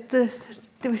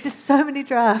 there was just so many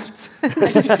drafts.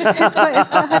 It's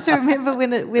quite hard to remember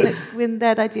when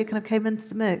that idea kind of came into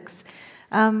the mix.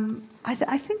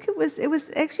 I think it was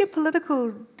actually a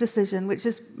political decision, which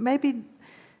is maybe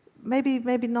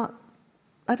not.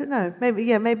 I don't know.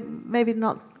 Maybe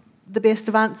not the best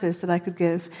of answers that I could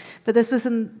give. But this was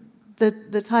in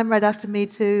the time right after Me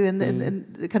Too,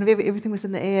 and kind of everything was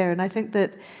in the air. And I think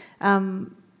that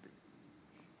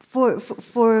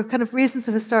for kind of reasons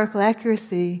of historical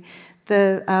accuracy,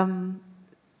 the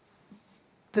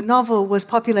novel was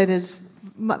populated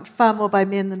far more by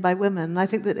men than by women. And I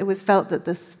think that it was felt that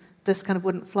this kind of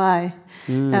wouldn't fly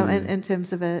in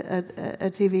terms of a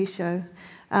TV show.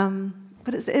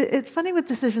 But it's funny with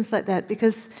decisions like that,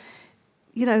 because,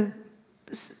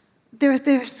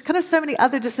 there's kind of so many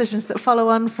other decisions that follow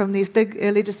on from these big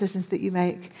early decisions that you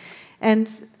make. And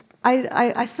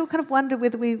I still kind of wonder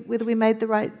whether we made the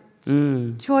right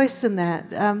choice in that.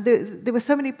 There were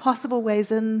so many possible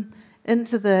ways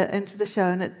into the show,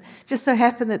 and it just so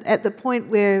happened that at the point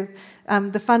where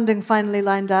the funding finally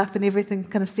lined up and everything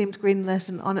kind of seemed greenlit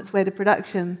and on its way to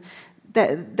production,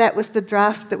 that was the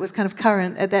draft that was kind of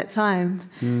current at that time.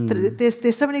 But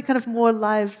there's so many kind of more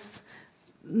lives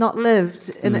not lived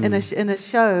in a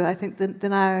show, I think,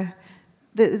 than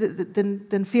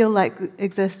feel like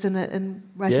exist in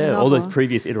writing a novel. All those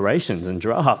previous iterations and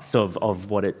drafts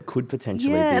of what it could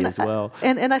potentially be as well.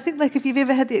 And I think, like, if you've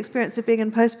ever had the experience of being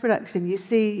in post-production, you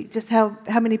see just how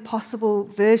many possible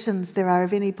versions there are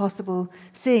of any possible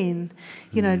scene.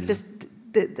 Just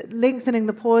lengthening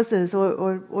the pauses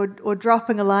or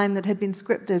dropping a line that had been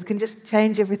scripted can just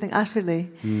change everything utterly.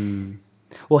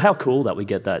 Well, how cool that we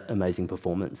get that amazing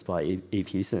performance by Eve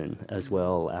Hewson as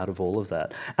well out of all of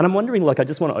that. And I'm wondering, I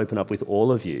just want to open up with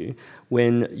all of you,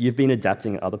 when you've been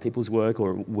adapting other people's work,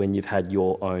 or when you've had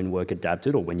your own work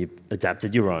adapted, or when you've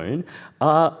adapted your own,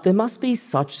 there must be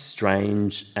such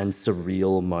strange and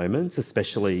surreal moments,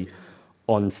 especially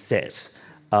on set.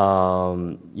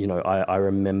 I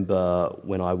remember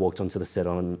when I walked onto the set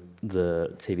on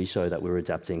the TV show that we were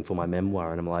adapting for my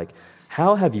memoir, and I'm like,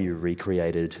 how have you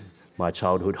recreated my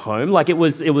childhood home? It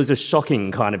was a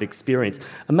shocking kind of experience.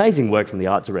 Amazing work from the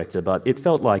art director, but it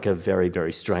felt like a very,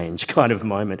 very strange kind of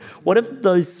moment. What have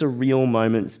those surreal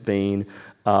moments been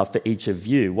for each of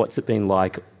you? What's it been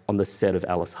like on the set of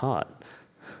Alice Hart?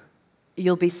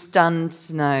 You'll be stunned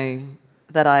to know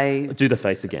that I... Do the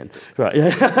face again. Right,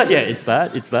 yeah, it's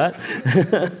that.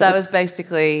 That was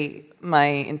basically my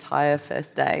entire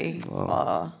first day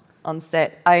on set.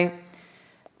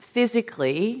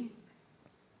 Physically,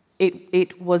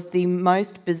 it was the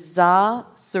most bizarre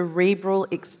cerebral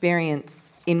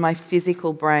experience in my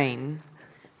physical brain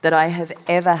that I have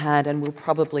ever had and will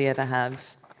probably ever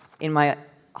have in my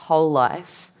whole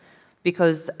life,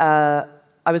 because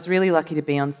I was really lucky to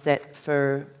be on set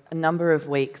for a number of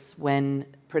weeks when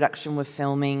production were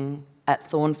filming at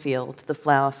Thornfield, the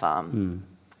flower farm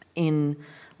in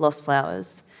Lost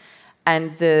Flowers.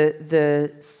 And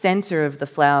the centre of the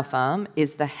flower farm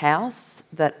is the house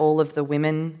that all of the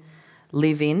women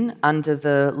live in under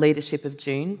the leadership of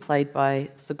June, played by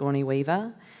Sigourney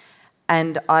Weaver.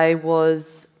 And I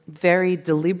was very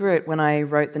deliberate when I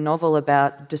wrote the novel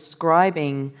about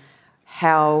describing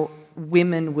how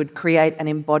women would create and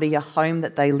embody a home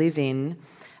that they live in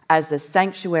as a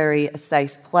sanctuary, a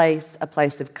safe place, a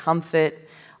place of comfort.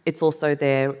 It's also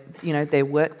their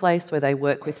workplace where they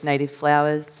work with native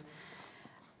flowers.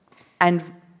 And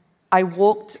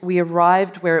we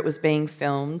arrived where it was being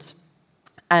filmed,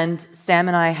 and Sam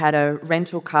and I had a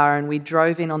rental car and we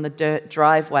drove in on the dirt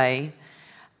driveway,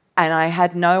 and I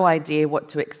had no idea what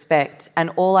to expect.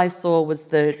 And all I saw was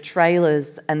the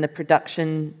trailers and the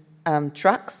production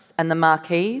trucks and the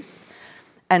marquees.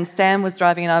 And Sam was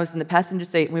driving and I was in the passenger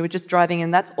seat, and we were just driving,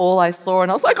 and that's all I saw. And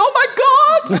I was like, oh my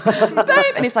God,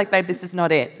 babe. And he's like, babe, this is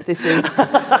not it.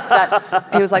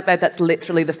 He was like, babe, that's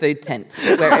literally the food tent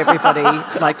where everybody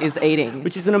is eating.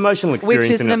 Which is an emotional experience.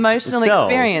 Which is an emotional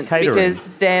experience catering. Because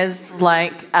there's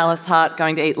Alice Hart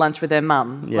going to eat lunch with her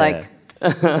mum. Yeah.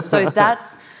 So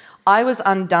I was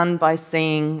undone by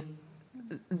seeing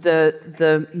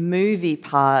the movie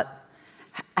part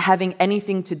having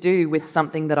anything to do with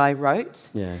something that I wrote.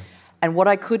 Yeah. And what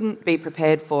I couldn't be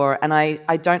prepared for, and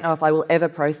I don't know if I will ever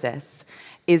process,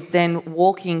 is then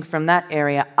walking from that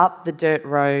area up the dirt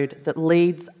road that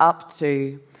leads up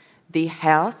to the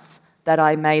house that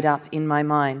I made up in my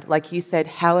mind. Like you said,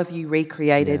 how have you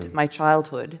recreated my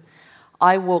childhood?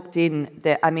 I walked in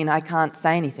there, I can't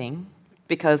say anything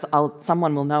because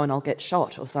someone will know and I'll get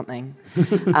shot or something.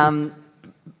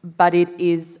 But it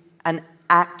is an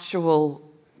actual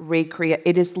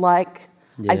it is like,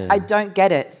 I don't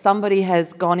get it. Somebody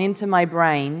has gone into my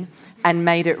brain and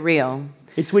made it real.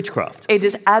 It's witchcraft. It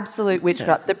is absolute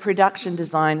witchcraft. The production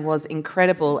design was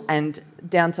incredible, and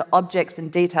down to objects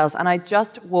and details. And I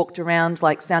just walked around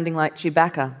sounding like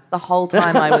Chewbacca the whole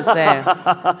time I was there.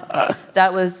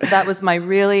 That was my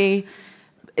really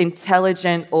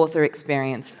intelligent author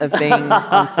experience of being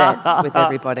on set with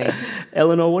everybody.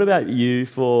 Eleanor, what about you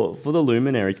for the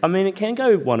luminaries? It can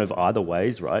go one of either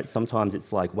ways, right? Sometimes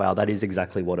it's like, wow, that is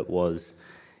exactly what it was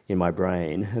in my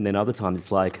brain. And then other times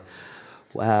it's like,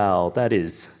 wow, that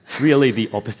is really the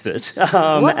opposite.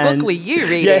 What book were you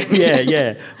reading?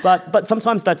 Yeah. But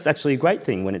sometimes that's actually a great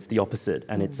thing when it's the opposite,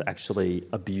 and it's actually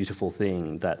a beautiful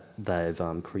thing that they've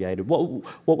created. What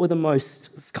were the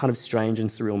most kind of strange and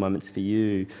surreal moments for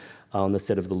you on the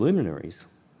set of The Luminaries?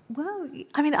 Well,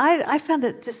 I found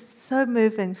it just so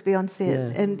moving to be on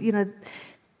set, and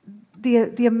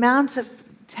the amount of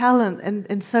talent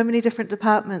in so many different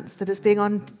departments that is being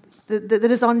on.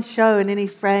 That is on show in any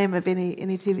frame of any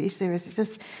TV series.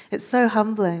 It's so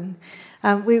humbling.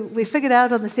 We figured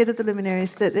out on the set of The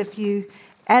Luminaries that if you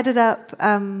added up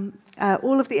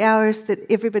all of the hours that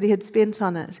everybody had spent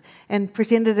on it and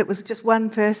pretended it was just one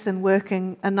person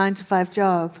working a 9-to-5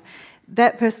 job,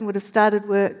 that person would have started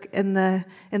work in the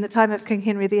time of King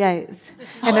Henry VIII.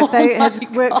 And if they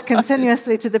had worked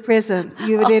continuously to the present,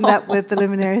 you would end up with The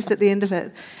Luminaries at the end of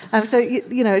it. So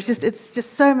it's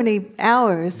just so many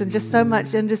hours and just so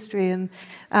much industry. And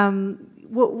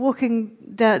walking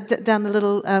down the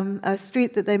little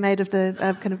street that they made of the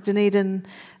kind of Dunedin,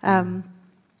 and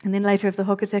then later of the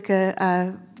Hokitika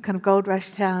kind of gold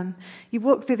rush town, you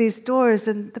walk through these doors,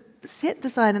 and the set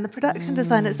design and the production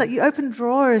design, it's like you open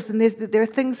drawers and there are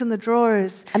things in the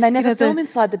drawers. And they never film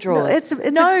inside the drawers.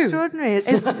 No, it's extraordinary. It's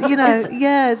just,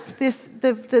 it's this,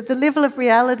 the level of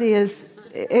reality is,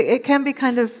 it can be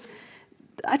kind of,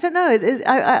 I don't know,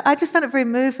 I just found it very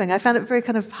moving. I found it very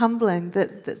kind of humbling.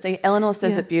 See, Eleanor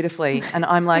says it beautifully, and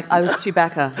I'm like, I was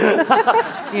Chewbacca.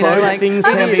 Things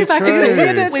can be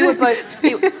true.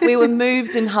 We were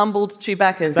moved and humbled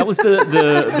Chewbaccas. That was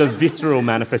the visceral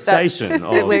manifestation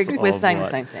of we're saying the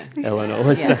same thing. Eleanor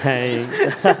was saying.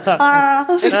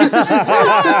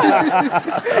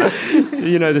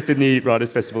 The Sydney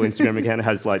Writers' Festival Instagram account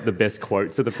has the best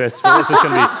quotes of the festival. It's just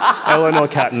going to be Eleanor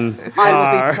Catton. I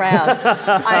will be proud.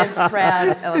 I am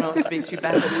proud, Eleanor, to be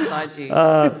Chewbacca beside you.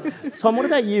 Tom, what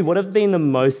about you? What have been the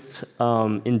most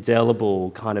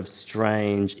indelible, kind of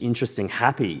strange, interesting,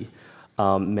 happy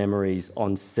memories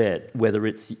on set, whether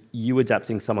it's you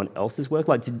adapting someone else's work,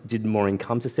 like did Maureen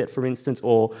come to set, for instance,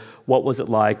 or what was it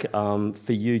like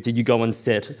for you? Did you go on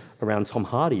set around Tom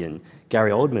Hardy and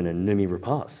Gary Oldman and Noomi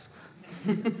Rapace?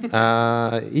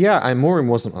 Maureen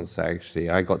wasn't on set, actually.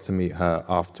 I got to meet her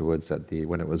afterwards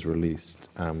when it was released.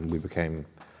 We became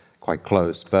quite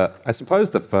close, but I suppose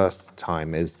the first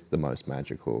time is the most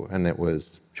magical, and it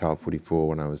was Child 44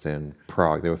 when I was in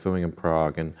Prague. They were filming in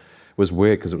Prague, and it was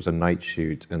weird because it was a night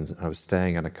shoot, and I was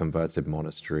staying at a converted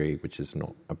monastery, which is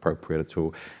not appropriate at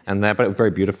all. But it was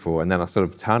very beautiful. And then I sort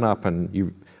of turn up,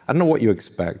 and I don't know what you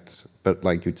expect, but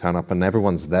like you turn up and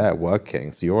everyone's there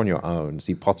working, so you're on your own. So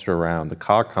you potter around. The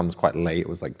car comes quite late. It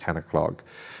was like 10 o'clock,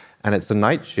 and it's a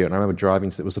night shoot. And I remember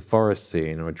it was a forest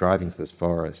scene, and we're driving to this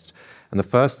forest. And the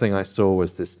first thing I saw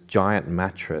was this giant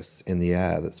mattress in the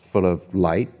air that's full of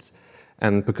light.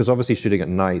 And because obviously shooting at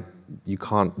night,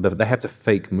 they have to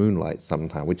fake moonlight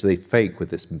sometime, which they fake with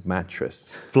this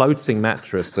floating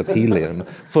mattress of helium.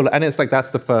 And it's like,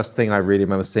 that's the first thing I really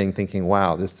remember seeing, thinking,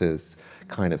 wow, this is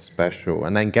kind of special.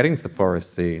 And then getting to the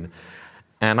forest scene,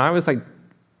 and I was like,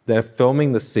 they're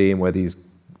filming the scene where these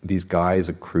guys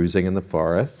are cruising in the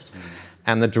forest.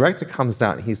 And the director comes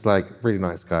out, and he's like, really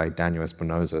nice guy, Daniel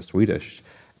Espinosa, Swedish.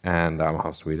 And I'm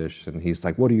half Swedish, and he's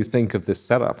like, what do you think of this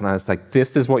setup? And I was like,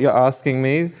 this is what you're asking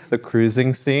me? The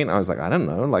cruising scene? I was like, I don't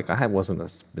know. Like, I wasn't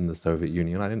in the Soviet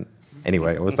Union.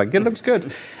 Anyway, I was like, it looks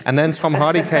good. And then Tom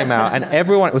Hardy came out, and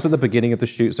it was at the beginning of the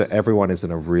shoot, so everyone is in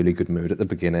a really good mood at the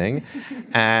beginning.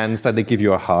 And so they give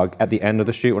you a hug. At the end of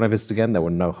the shoot, when I visited again, there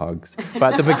were no hugs.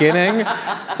 But at the beginning,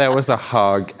 there was a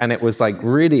hug, and it was like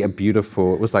really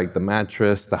it was like the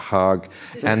mattress, the hug.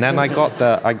 And then I got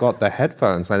the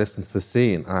headphones, and I listened to the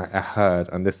scene, and I heard,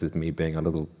 and this is me being a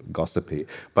little gossipy,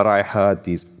 but I heard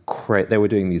they were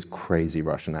doing these crazy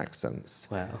Russian accents.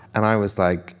 Wow. And I was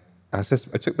like, I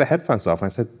took the headphones off, and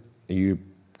I said, are you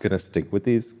going to stick with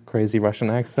these crazy Russian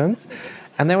accents?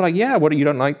 And they were like, yeah, you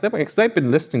don't like them? Because they've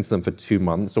been listening to them for 2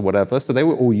 months or whatever, so they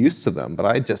were all used to them. But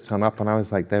I just turned up, and I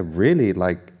was like, they're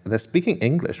speaking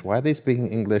English. Why are they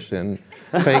speaking English in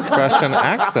fake Russian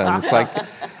accents?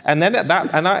 And then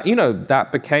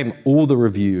that became all the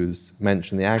reviews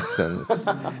mentioned the accents.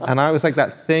 And I was like,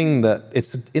 that thing that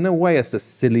it's, in a way, it's a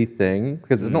silly thing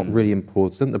because it's not really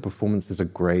important. The performances are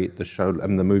great.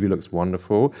 The movie looks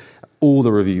wonderful. All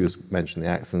the reviews mention the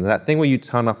accent. That thing where you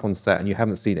turn up on set and you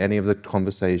haven't seen any of the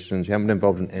conversations, you haven't been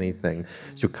involved in anything.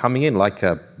 So you're coming in like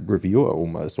a reviewer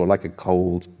almost, or like a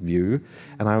cold view.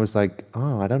 And I was like,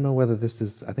 I don't know whether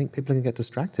I think people are going to get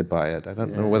distracted by it. I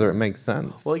don't know whether it makes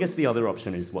sense. Well, I guess the other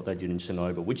option is what they did in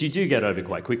Chernobyl, which you do get over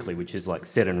quite quickly, which is like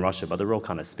set in Russia, but they're all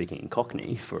kind of speaking in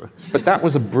Cockney. But that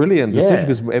was a brilliant decision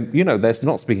because, they're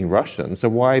not speaking Russian, so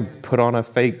why put on a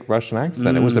fake Russian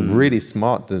accent? It was a really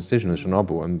smart decision in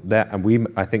Chernobyl,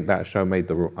 I think that show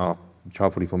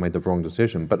Child 44 made the wrong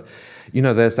decision. But,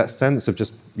 there's that sense of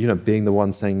just, being the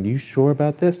one saying, you sure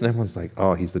about this? And everyone's like,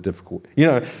 oh, he's the difficult,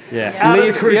 Out of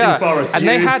the cruising forest. And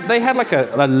they had like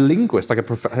a linguist, like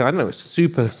a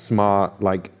super smart,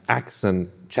 like accent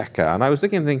checker. And I was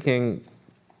looking and thinking,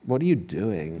 what are you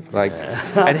doing?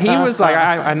 And he was like,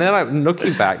 and then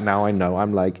looking back now, I know,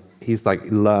 I'm like, he's like,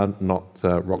 learn not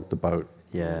to rock the boat.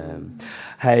 Yeah.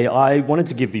 Hey, I wanted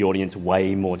to give the audience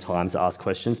way more time to ask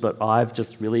questions, but I've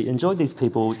just really enjoyed these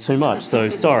people too much, so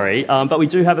sorry. But we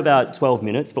do have about 12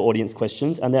 minutes for audience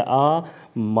questions, and there are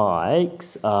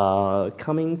mics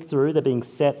coming through. They're being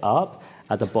set up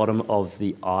at the bottom of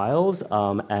the aisles,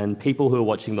 and people who are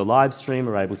watching the live stream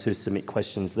are able to submit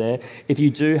questions there. If you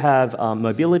do have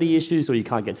mobility issues or you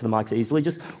can't get to the mics easily,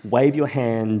 just wave your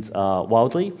hand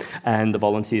wildly, and the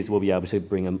volunteers will be able to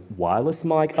bring a wireless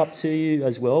mic up to you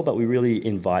as well, but we really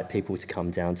invite people to come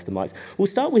down to the mics. We'll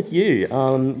start with you.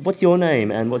 What's your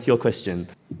name and what's your question?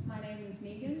 My name is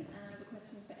Megan, and I have a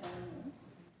question for Eleanor.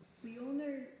 We all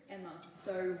know Emma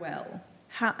so well.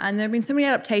 And there have been so many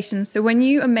adaptations. So when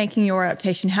you are making your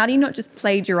adaptation, how do you not just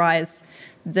plagiarise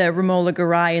the Romola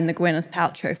Garai and the Gwyneth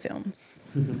Paltrow films?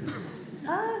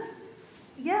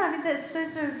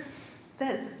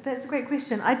 That's a great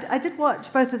question. I did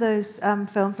watch both of those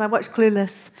films. I watched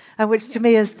Clueless, which to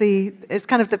me is it's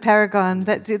kind of the paragon.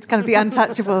 It's kind of the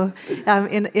untouchable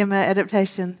in Emma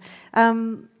adaptation.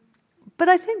 But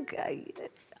I think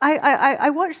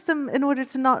I watched them in order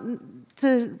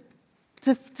to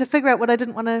figure out what I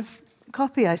didn't want to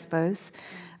copy, I suppose.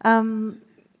 There's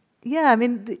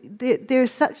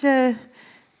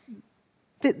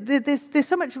there's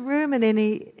so much room in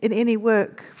any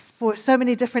work for so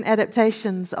many different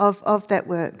adaptations of that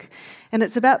work. And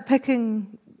it's about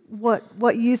picking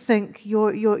what you think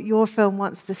your film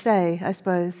wants to say, I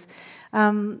suppose.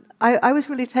 I was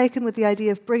really taken with the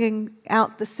idea of bringing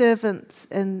out the servants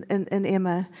in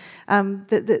Emma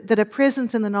that are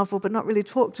present in the novel but not really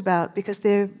talked about because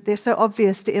they're so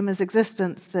obvious to Emma's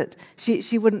existence that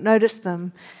she wouldn't notice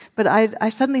them. But I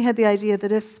suddenly had the idea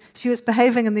that if she was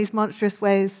behaving in these monstrous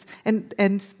ways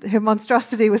and her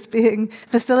monstrosity was being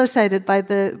facilitated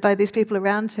by these people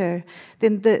around her,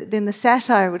 then the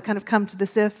satire would kind of come to the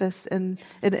surface in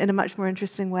a much more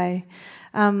interesting way.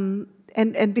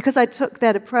 And because I took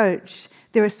that approach,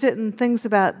 there are certain things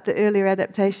about the earlier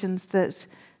adaptations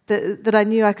that I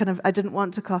knew I didn't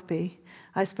want to copy,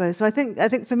 I suppose. So I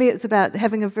think for me it's about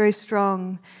having a very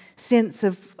strong sense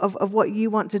of what you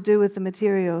want to do with the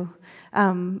material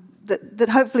that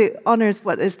hopefully honours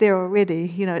what is there already.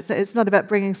 You know, it's not about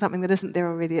bringing something that isn't there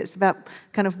already. It's about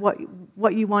kind of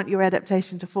what you want your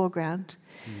adaptation to foreground.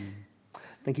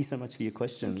 Thank you so much for your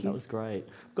question. That was great.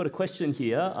 We've got a question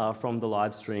here from the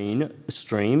live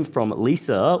stream from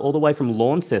Lisa, all the way from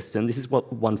Launceston. This is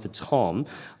one for Tom.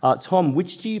 Tom,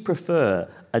 which do you prefer,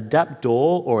 adaptor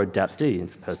or adaptee?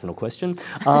 It's a personal question.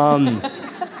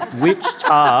 Which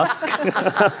task...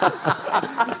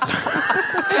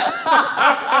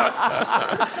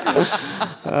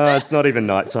 it's not even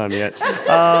nighttime yet.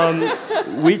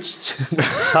 Which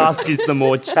task is the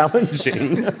more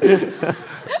challenging?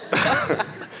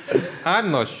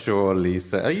 I'm not sure,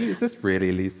 Lisa. Is this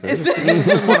really Lisa? This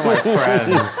is one of my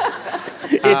friends.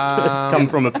 It's come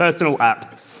from a personal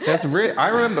app. I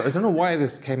remember, I don't know why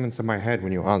this came into my head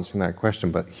when you were answering that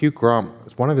question, but Hugh Grant,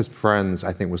 one of his friends,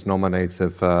 I think, was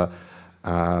nominated for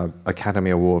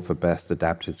Academy Award for Best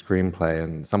Adapted Screenplay,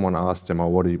 and someone asked him,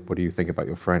 what do you think about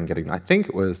your friend getting, I think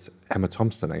it was Emma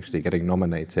Thompson actually, getting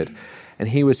nominated, and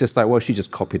he was just like, well, she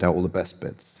just copied out all the best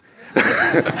bits.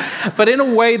 But in a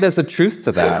way, there's a truth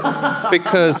to that,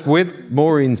 because with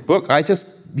Maureen's book, I just,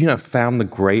 found the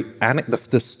great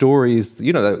the stories.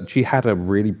 She had a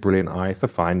really brilliant eye for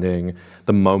finding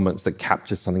the moments that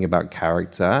capture something about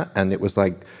character, and it was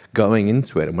like going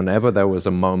into it. And whenever there was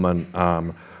a moment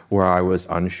where I was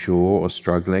unsure or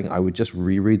struggling, I would just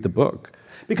reread the book.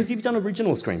 Because you've done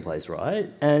original screenplays, right?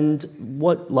 And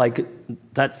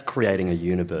that's creating a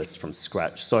universe from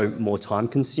scratch. So more time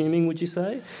consuming, would you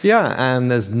say? Yeah,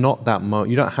 and there's not that much,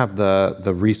 you don't have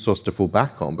the resource to fall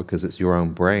back on because it's your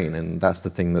own brain, and that's the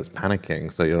thing that's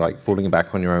panicking. So you're like falling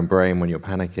back on your own brain when you're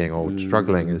panicking or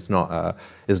struggling is not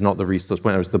the resource.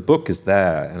 Whereas the book is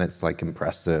there and it's like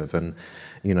impressive and,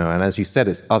 and as you said,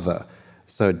 it's other.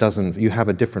 So you have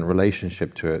a different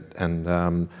relationship to it.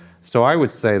 And, so I would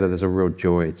say that there's a real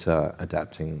joy to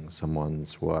adapting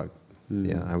someone's work.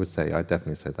 Yeah, I'd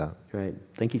definitely say that. Great.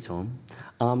 Thank you, Tom.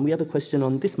 We have a question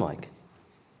on this mic.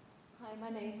 Hi, my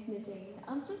name's Nadine.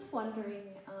 I'm just wondering,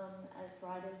 as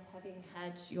writers, having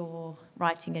had your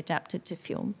writing adapted to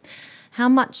film, how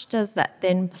much does that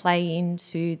then play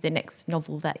into the next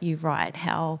novel that you write?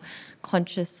 How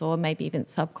conscious or maybe even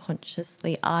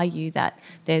subconsciously are you that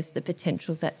there's the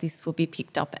potential that this will be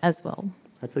picked up as well?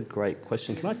 That's a great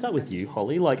question. Can I start with you,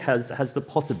 Holly? Has the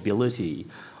possibility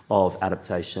of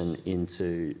adaptation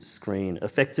into screen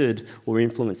affected or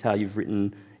influenced how you've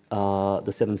written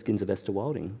The Seven Skins of Esther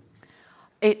Wilding?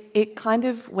 It kind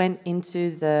of went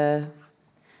into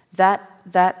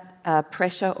that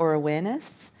pressure or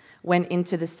awareness went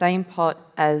into the same pot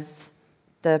as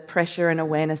the pressure and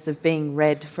awareness of being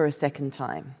read for a second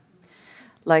time.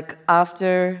 Like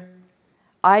I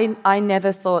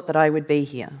never thought that I would be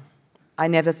here. I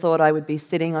never thought I would be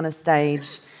sitting on a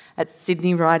stage at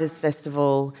Sydney Writers'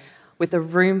 Festival with a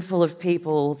room full of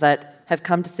people that have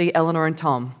come to see Eleanor and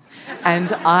Tom,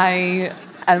 and I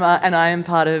am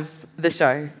part of the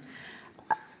show.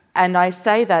 And I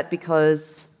say that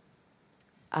because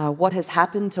what has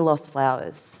happened to Lost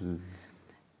Flowers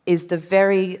is the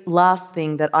very last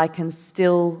thing that I can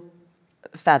still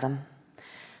fathom.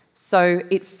 So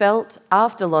it felt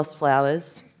after Lost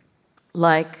Flowers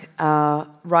like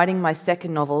writing my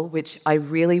second novel, which I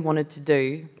really wanted to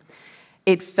do.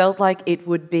 It felt like it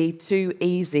would be too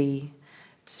easy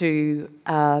to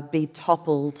be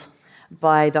toppled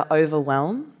by the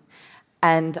overwhelm.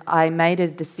 And I made a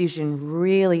decision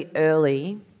really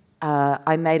early.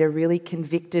 I made a really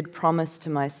convicted promise to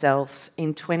myself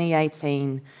in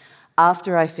 2018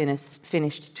 after I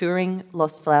finished touring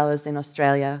Lost Flowers in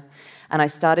Australia, and I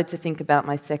started to think about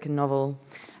my second novel.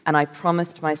 And I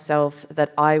promised myself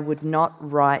that I would not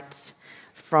write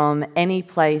from any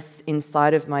place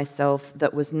inside of myself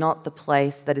that was not the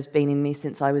place that has been in me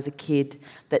since I was a kid,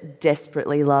 that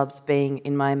desperately loves being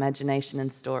in my imagination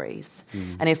and stories.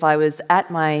 And if I was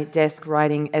at my desk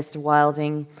writing Esther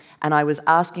Wilding and I was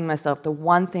asking myself, the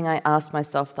one thing I asked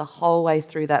myself the whole way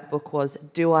through that book was,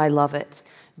 do I love it?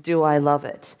 Do I love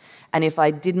it? And if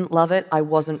I didn't love it, I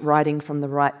wasn't writing from the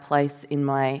right place in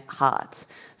my heart.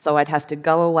 So I'd have to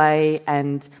go away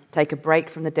and take a break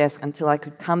from the desk until I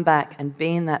could come back and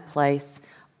be in that place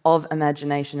of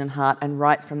imagination and heart and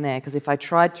write from there. Because if I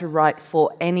tried to write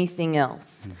for anything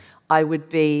else, I would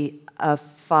be a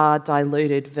far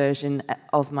diluted version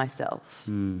of myself.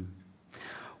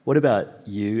 What about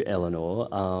you, Eleanor?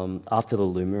 After the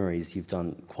Luminaries, you've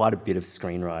done quite a bit of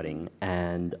screenwriting,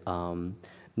 and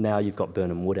now you've got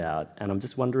Burnham Wood out. And I'm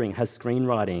just wondering, has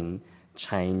screenwriting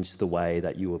changed the way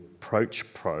that you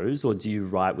approach prose, or do you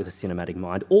write with a cinematic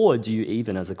mind, or do you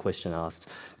even, as a question asked,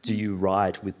 do you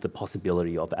write with the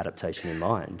possibility of adaptation in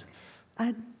mind?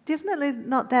 Definitely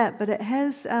not that, but it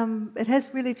has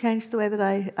really changed the way that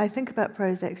I think about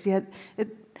prose. Actually,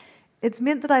 it's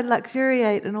meant that I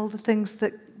luxuriate in all the things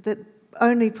that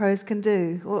only prose can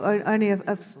do, or only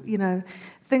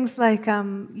things like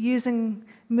using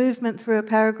movement through a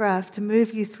paragraph to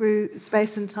move you through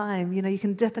space and time. You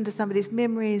can dip into somebody's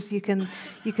memories. You can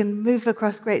move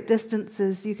across great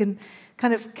distances. You can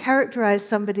kind of characterize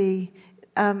somebody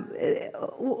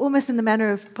almost in the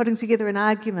manner of putting together an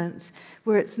argument,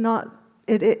 where it's not.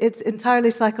 It's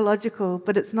entirely psychological,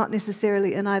 but it's not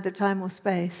necessarily in either time or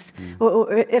space.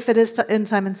 Or if it is in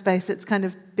time and space, it's kind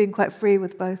of being quite free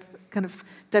with both kind of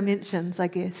dimensions, I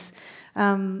guess.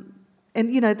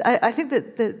 I think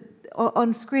that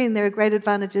on screen there are great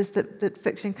advantages that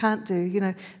fiction can't do.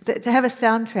 To have a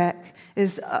soundtrack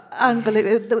is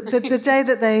unbelievable. The day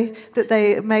that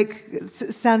they make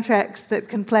soundtracks that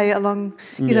can play along,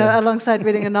 alongside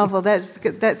reading a novel, that's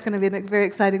going to be a very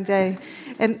exciting day.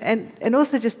 And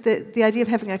also just the idea of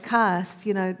having a cast,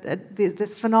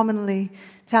 this phenomenally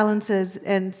talented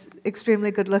and extremely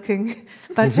good-looking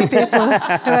bunch of people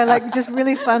who are just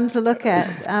really fun to look at.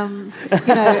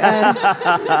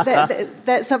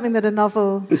 That's something that a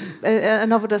novel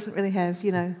doesn't really have.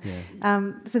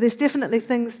 So there's definitely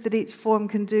things that each form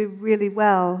can do really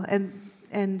well and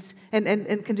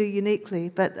can do uniquely.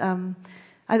 But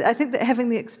I think that having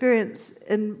the experience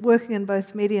in working in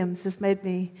both mediums has made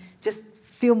me just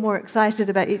feel more excited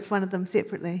about each one of them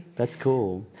separately. That's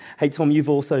cool. Hey, Tom, you've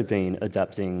also been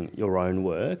adapting your own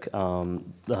work,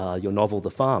 your novel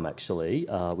The Farm, actually,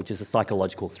 which is a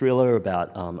psychological thriller about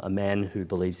a man who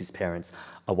believes his parents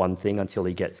are one thing until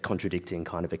he gets contradicting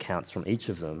kind of accounts from each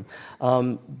of them.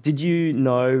 Did you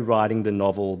know, writing the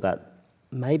novel, that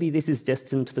maybe this is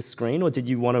destined for screen, or did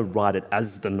you want to write it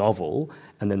as the novel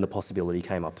and then the possibility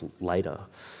came up later?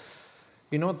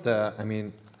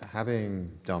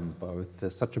 Having done both,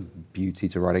 there's such a beauty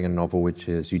to writing a novel, which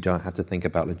is you don't have to think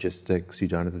about logistics, you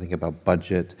don't have to think about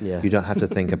budget, you don't have to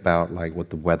think about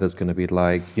what the weather's going to be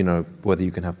like, whether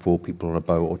you can have 4 people on a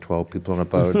boat or 12 people on a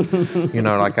boat.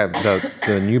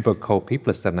 The new book, Cold People,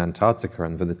 is set in Antarctica,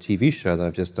 and for the TV show that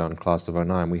I've just done, Class of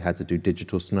 '09, we had to do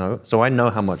digital snow. So I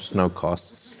know how much snow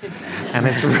costs, and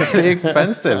it's really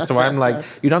expensive. So I'm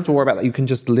you don't have to worry about that. You can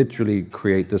just literally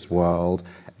create this world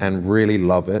and really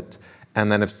love it. And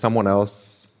then if someone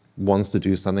else wants to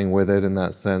do something with it in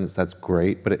that sense, that's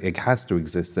great, but it has to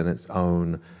exist in its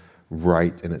own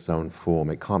right, in its own form.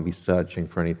 It can't be searching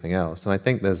for anything else. And I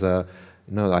think there's a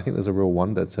real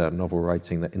wonder to novel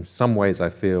writing that in some ways I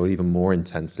feel even more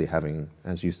intensely having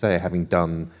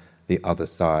done the other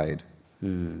side.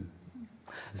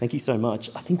 Thank you so much.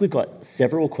 I think we've got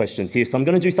several questions here, so I'm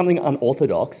going to do something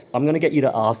unorthodox. I'm going to get you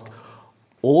to ask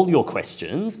all your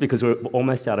questions, because we're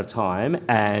almost out of time,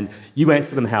 and you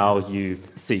answer them how you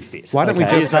see fit. Why don't we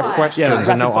just have questions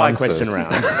and no answers? Question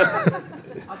round.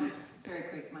 I'll be very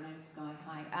quick. My name is Sky.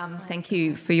 Hi. Thank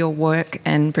you for your work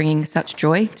and bringing such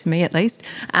joy to me, at least.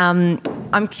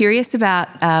 I'm curious about.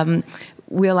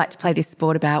 We all like to play this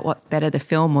sport about what's better, the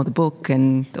film or the book,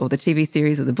 or the TV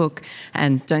series or the book,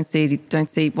 and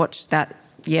watch that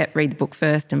yet. Read the book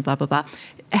first, and blah blah blah.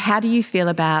 How do you feel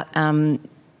about?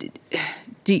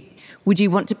 Would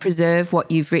you want to preserve what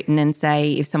you've written and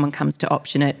say, if someone comes to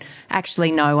option it,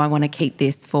 actually, no, I want to keep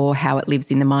this for how it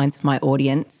lives in the minds of my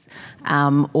audience?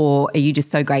 Or are you just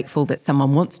so grateful that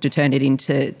someone wants to turn it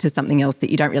into something else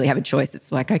that you don't really have a choice?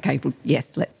 It's okay, well,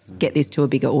 yes, let's get this to a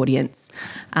bigger audience.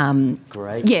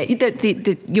 Great. Yeah,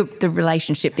 the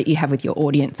relationship that you have with your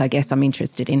audience, I guess I'm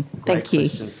interested in. Thank you.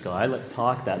 Great question, Sky. Let's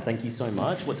park that. Thank you so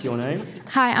much. What's your name?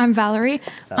 Hi, I'm Valerie.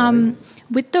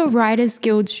 With the Writers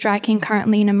Guild striking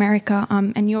currently in America America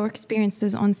and your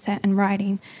experiences on set and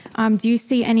writing, do you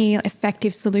see any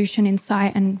effective solution in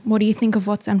sight, and what do you think of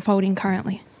what's unfolding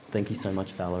currently? Thank you so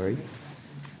much, Valerie.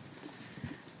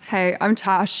 Hey, I'm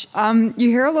Tash. You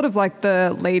hear a lot of like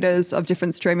the leaders of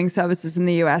different streaming services in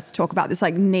the US talk about this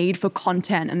like need for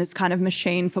content and this kind of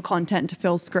machine for content to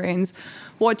fill screens.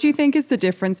 What do you think is the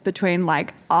difference between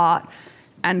like art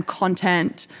and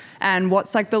content, and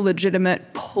what's like the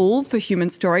legitimate pull for human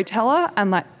storytelling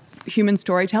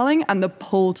and the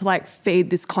pull to like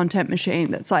feed this content machine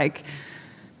that's like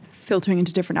filtering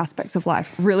into different aspects of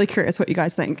life? Really curious what you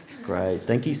guys think. Great.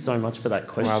 Thank you so much for that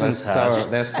question, Wow, Tash.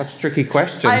 they're such tricky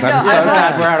questions. I know, I'm so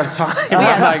glad we're out of time. We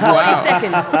have Like, 40 wow.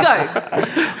 seconds.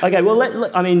 Go. Okay,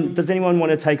 well, does anyone want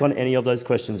to take on any of those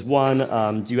questions? One,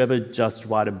 do you ever just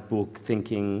write a book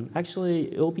thinking,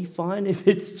 actually, it'll be fine if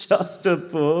it's just a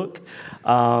book?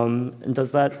 And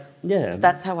does that, yeah.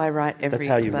 That's how I write That's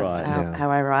how you write. How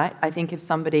I write. I think if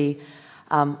somebody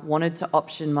wanted to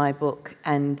option my book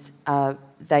and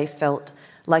they felt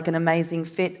like an amazing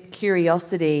fit,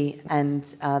 curiosity and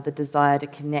the desire to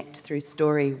connect through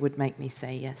story would make me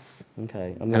say yes.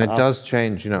 Okay. And it does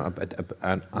change, you know,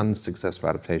 an unsuccessful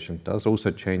adaptation does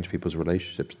also change people's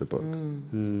relationships to the book.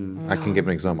 I can give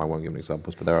an example. I won't give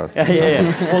examples, but there are some.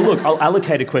 Yeah. Well, look, I'll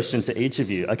allocate a question to each of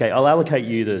you. Okay, I'll allocate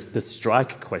you the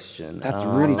strike question. That's a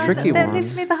really tricky That one.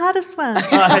 leaves me the hardest one.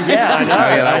 Yeah, I know. Oh,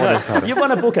 yeah, that I one know. is harder. You've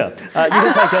won a booker. You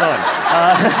can take it on.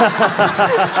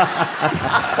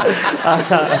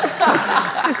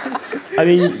 I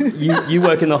mean, you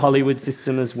work in the Hollywood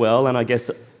system as well, and I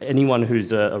guess anyone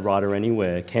who's a writer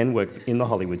anywhere can work in the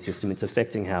Hollywood system. It's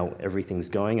affecting how everything's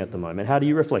going at the moment. How do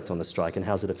you reflect on the strike, and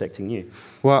how's it affecting you?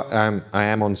 Well, I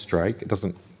am on strike. It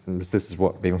doesn't. This is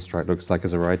what being on strike looks like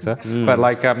as a writer. But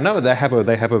like, no, they have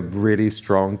a really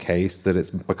strong case that it's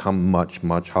become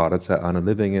much harder to earn a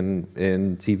living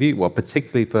in TV. Well,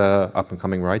 particularly for up and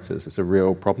coming writers, it's a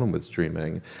real problem with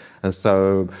streaming. And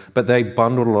so, but they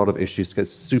bundled a lot of issues. It's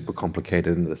super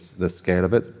complicated in the scale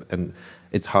of it, and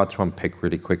it's hard to unpick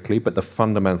really quickly. But the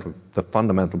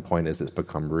fundamental point is it's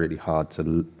become really hard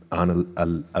to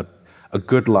earn a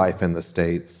good life in the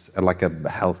States, like a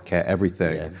healthcare,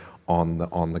 everything. Yeah.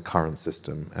 On the current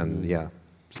system, and you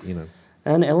know.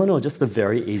 And Eleanor, just a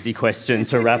very easy question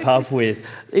to wrap up with.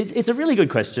 It's a really good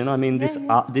question. I mean, this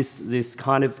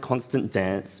kind of constant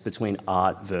dance between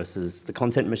art versus the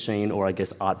content machine, or I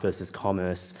guess art versus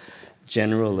commerce,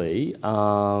 generally.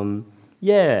 I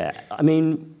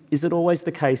mean, is it always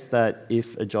the case that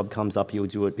if a job comes up, you'll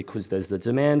do it because there's the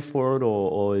demand for it,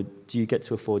 or do you get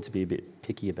to afford to be a bit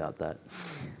picky about that?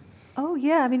 Oh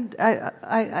yeah, I mean,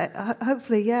 I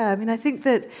hopefully, yeah. I mean, I think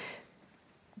that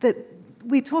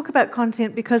we talk about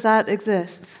content because art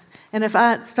exists, and if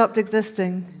art stopped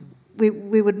existing,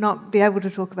 we would not be able to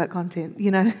talk about content.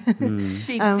 You know.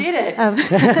 She did it.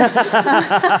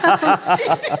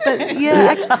 But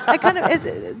yeah, I kind of.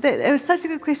 It was such a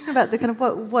good question about the kind of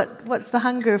what's the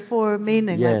hunger for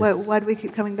meaning? Yes. Like, why do we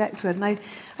keep coming back to it? And I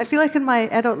feel like in my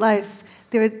adult life,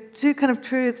 there are two kind of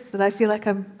truths that I feel like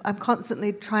I'm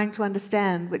constantly trying to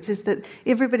understand, which is that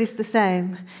everybody's the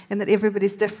same and that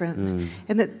everybody's different,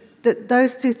 and that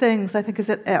those two things I think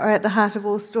are at the heart of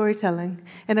all storytelling,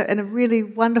 and a really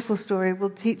wonderful story will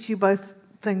teach you both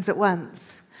things at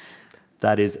once.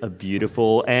 That is a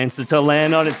beautiful answer to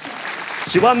land on.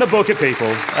 She won the Booker,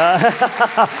 people.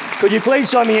 Could you please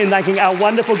join me in thanking our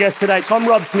wonderful guests today, Tom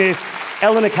Rob Smith,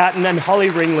 Eleanor Catton and Holly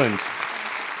Ringland.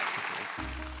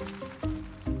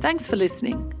 Thanks for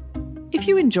listening. If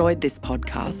you enjoyed this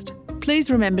podcast, please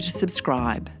remember to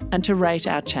subscribe and to rate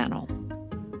our channel.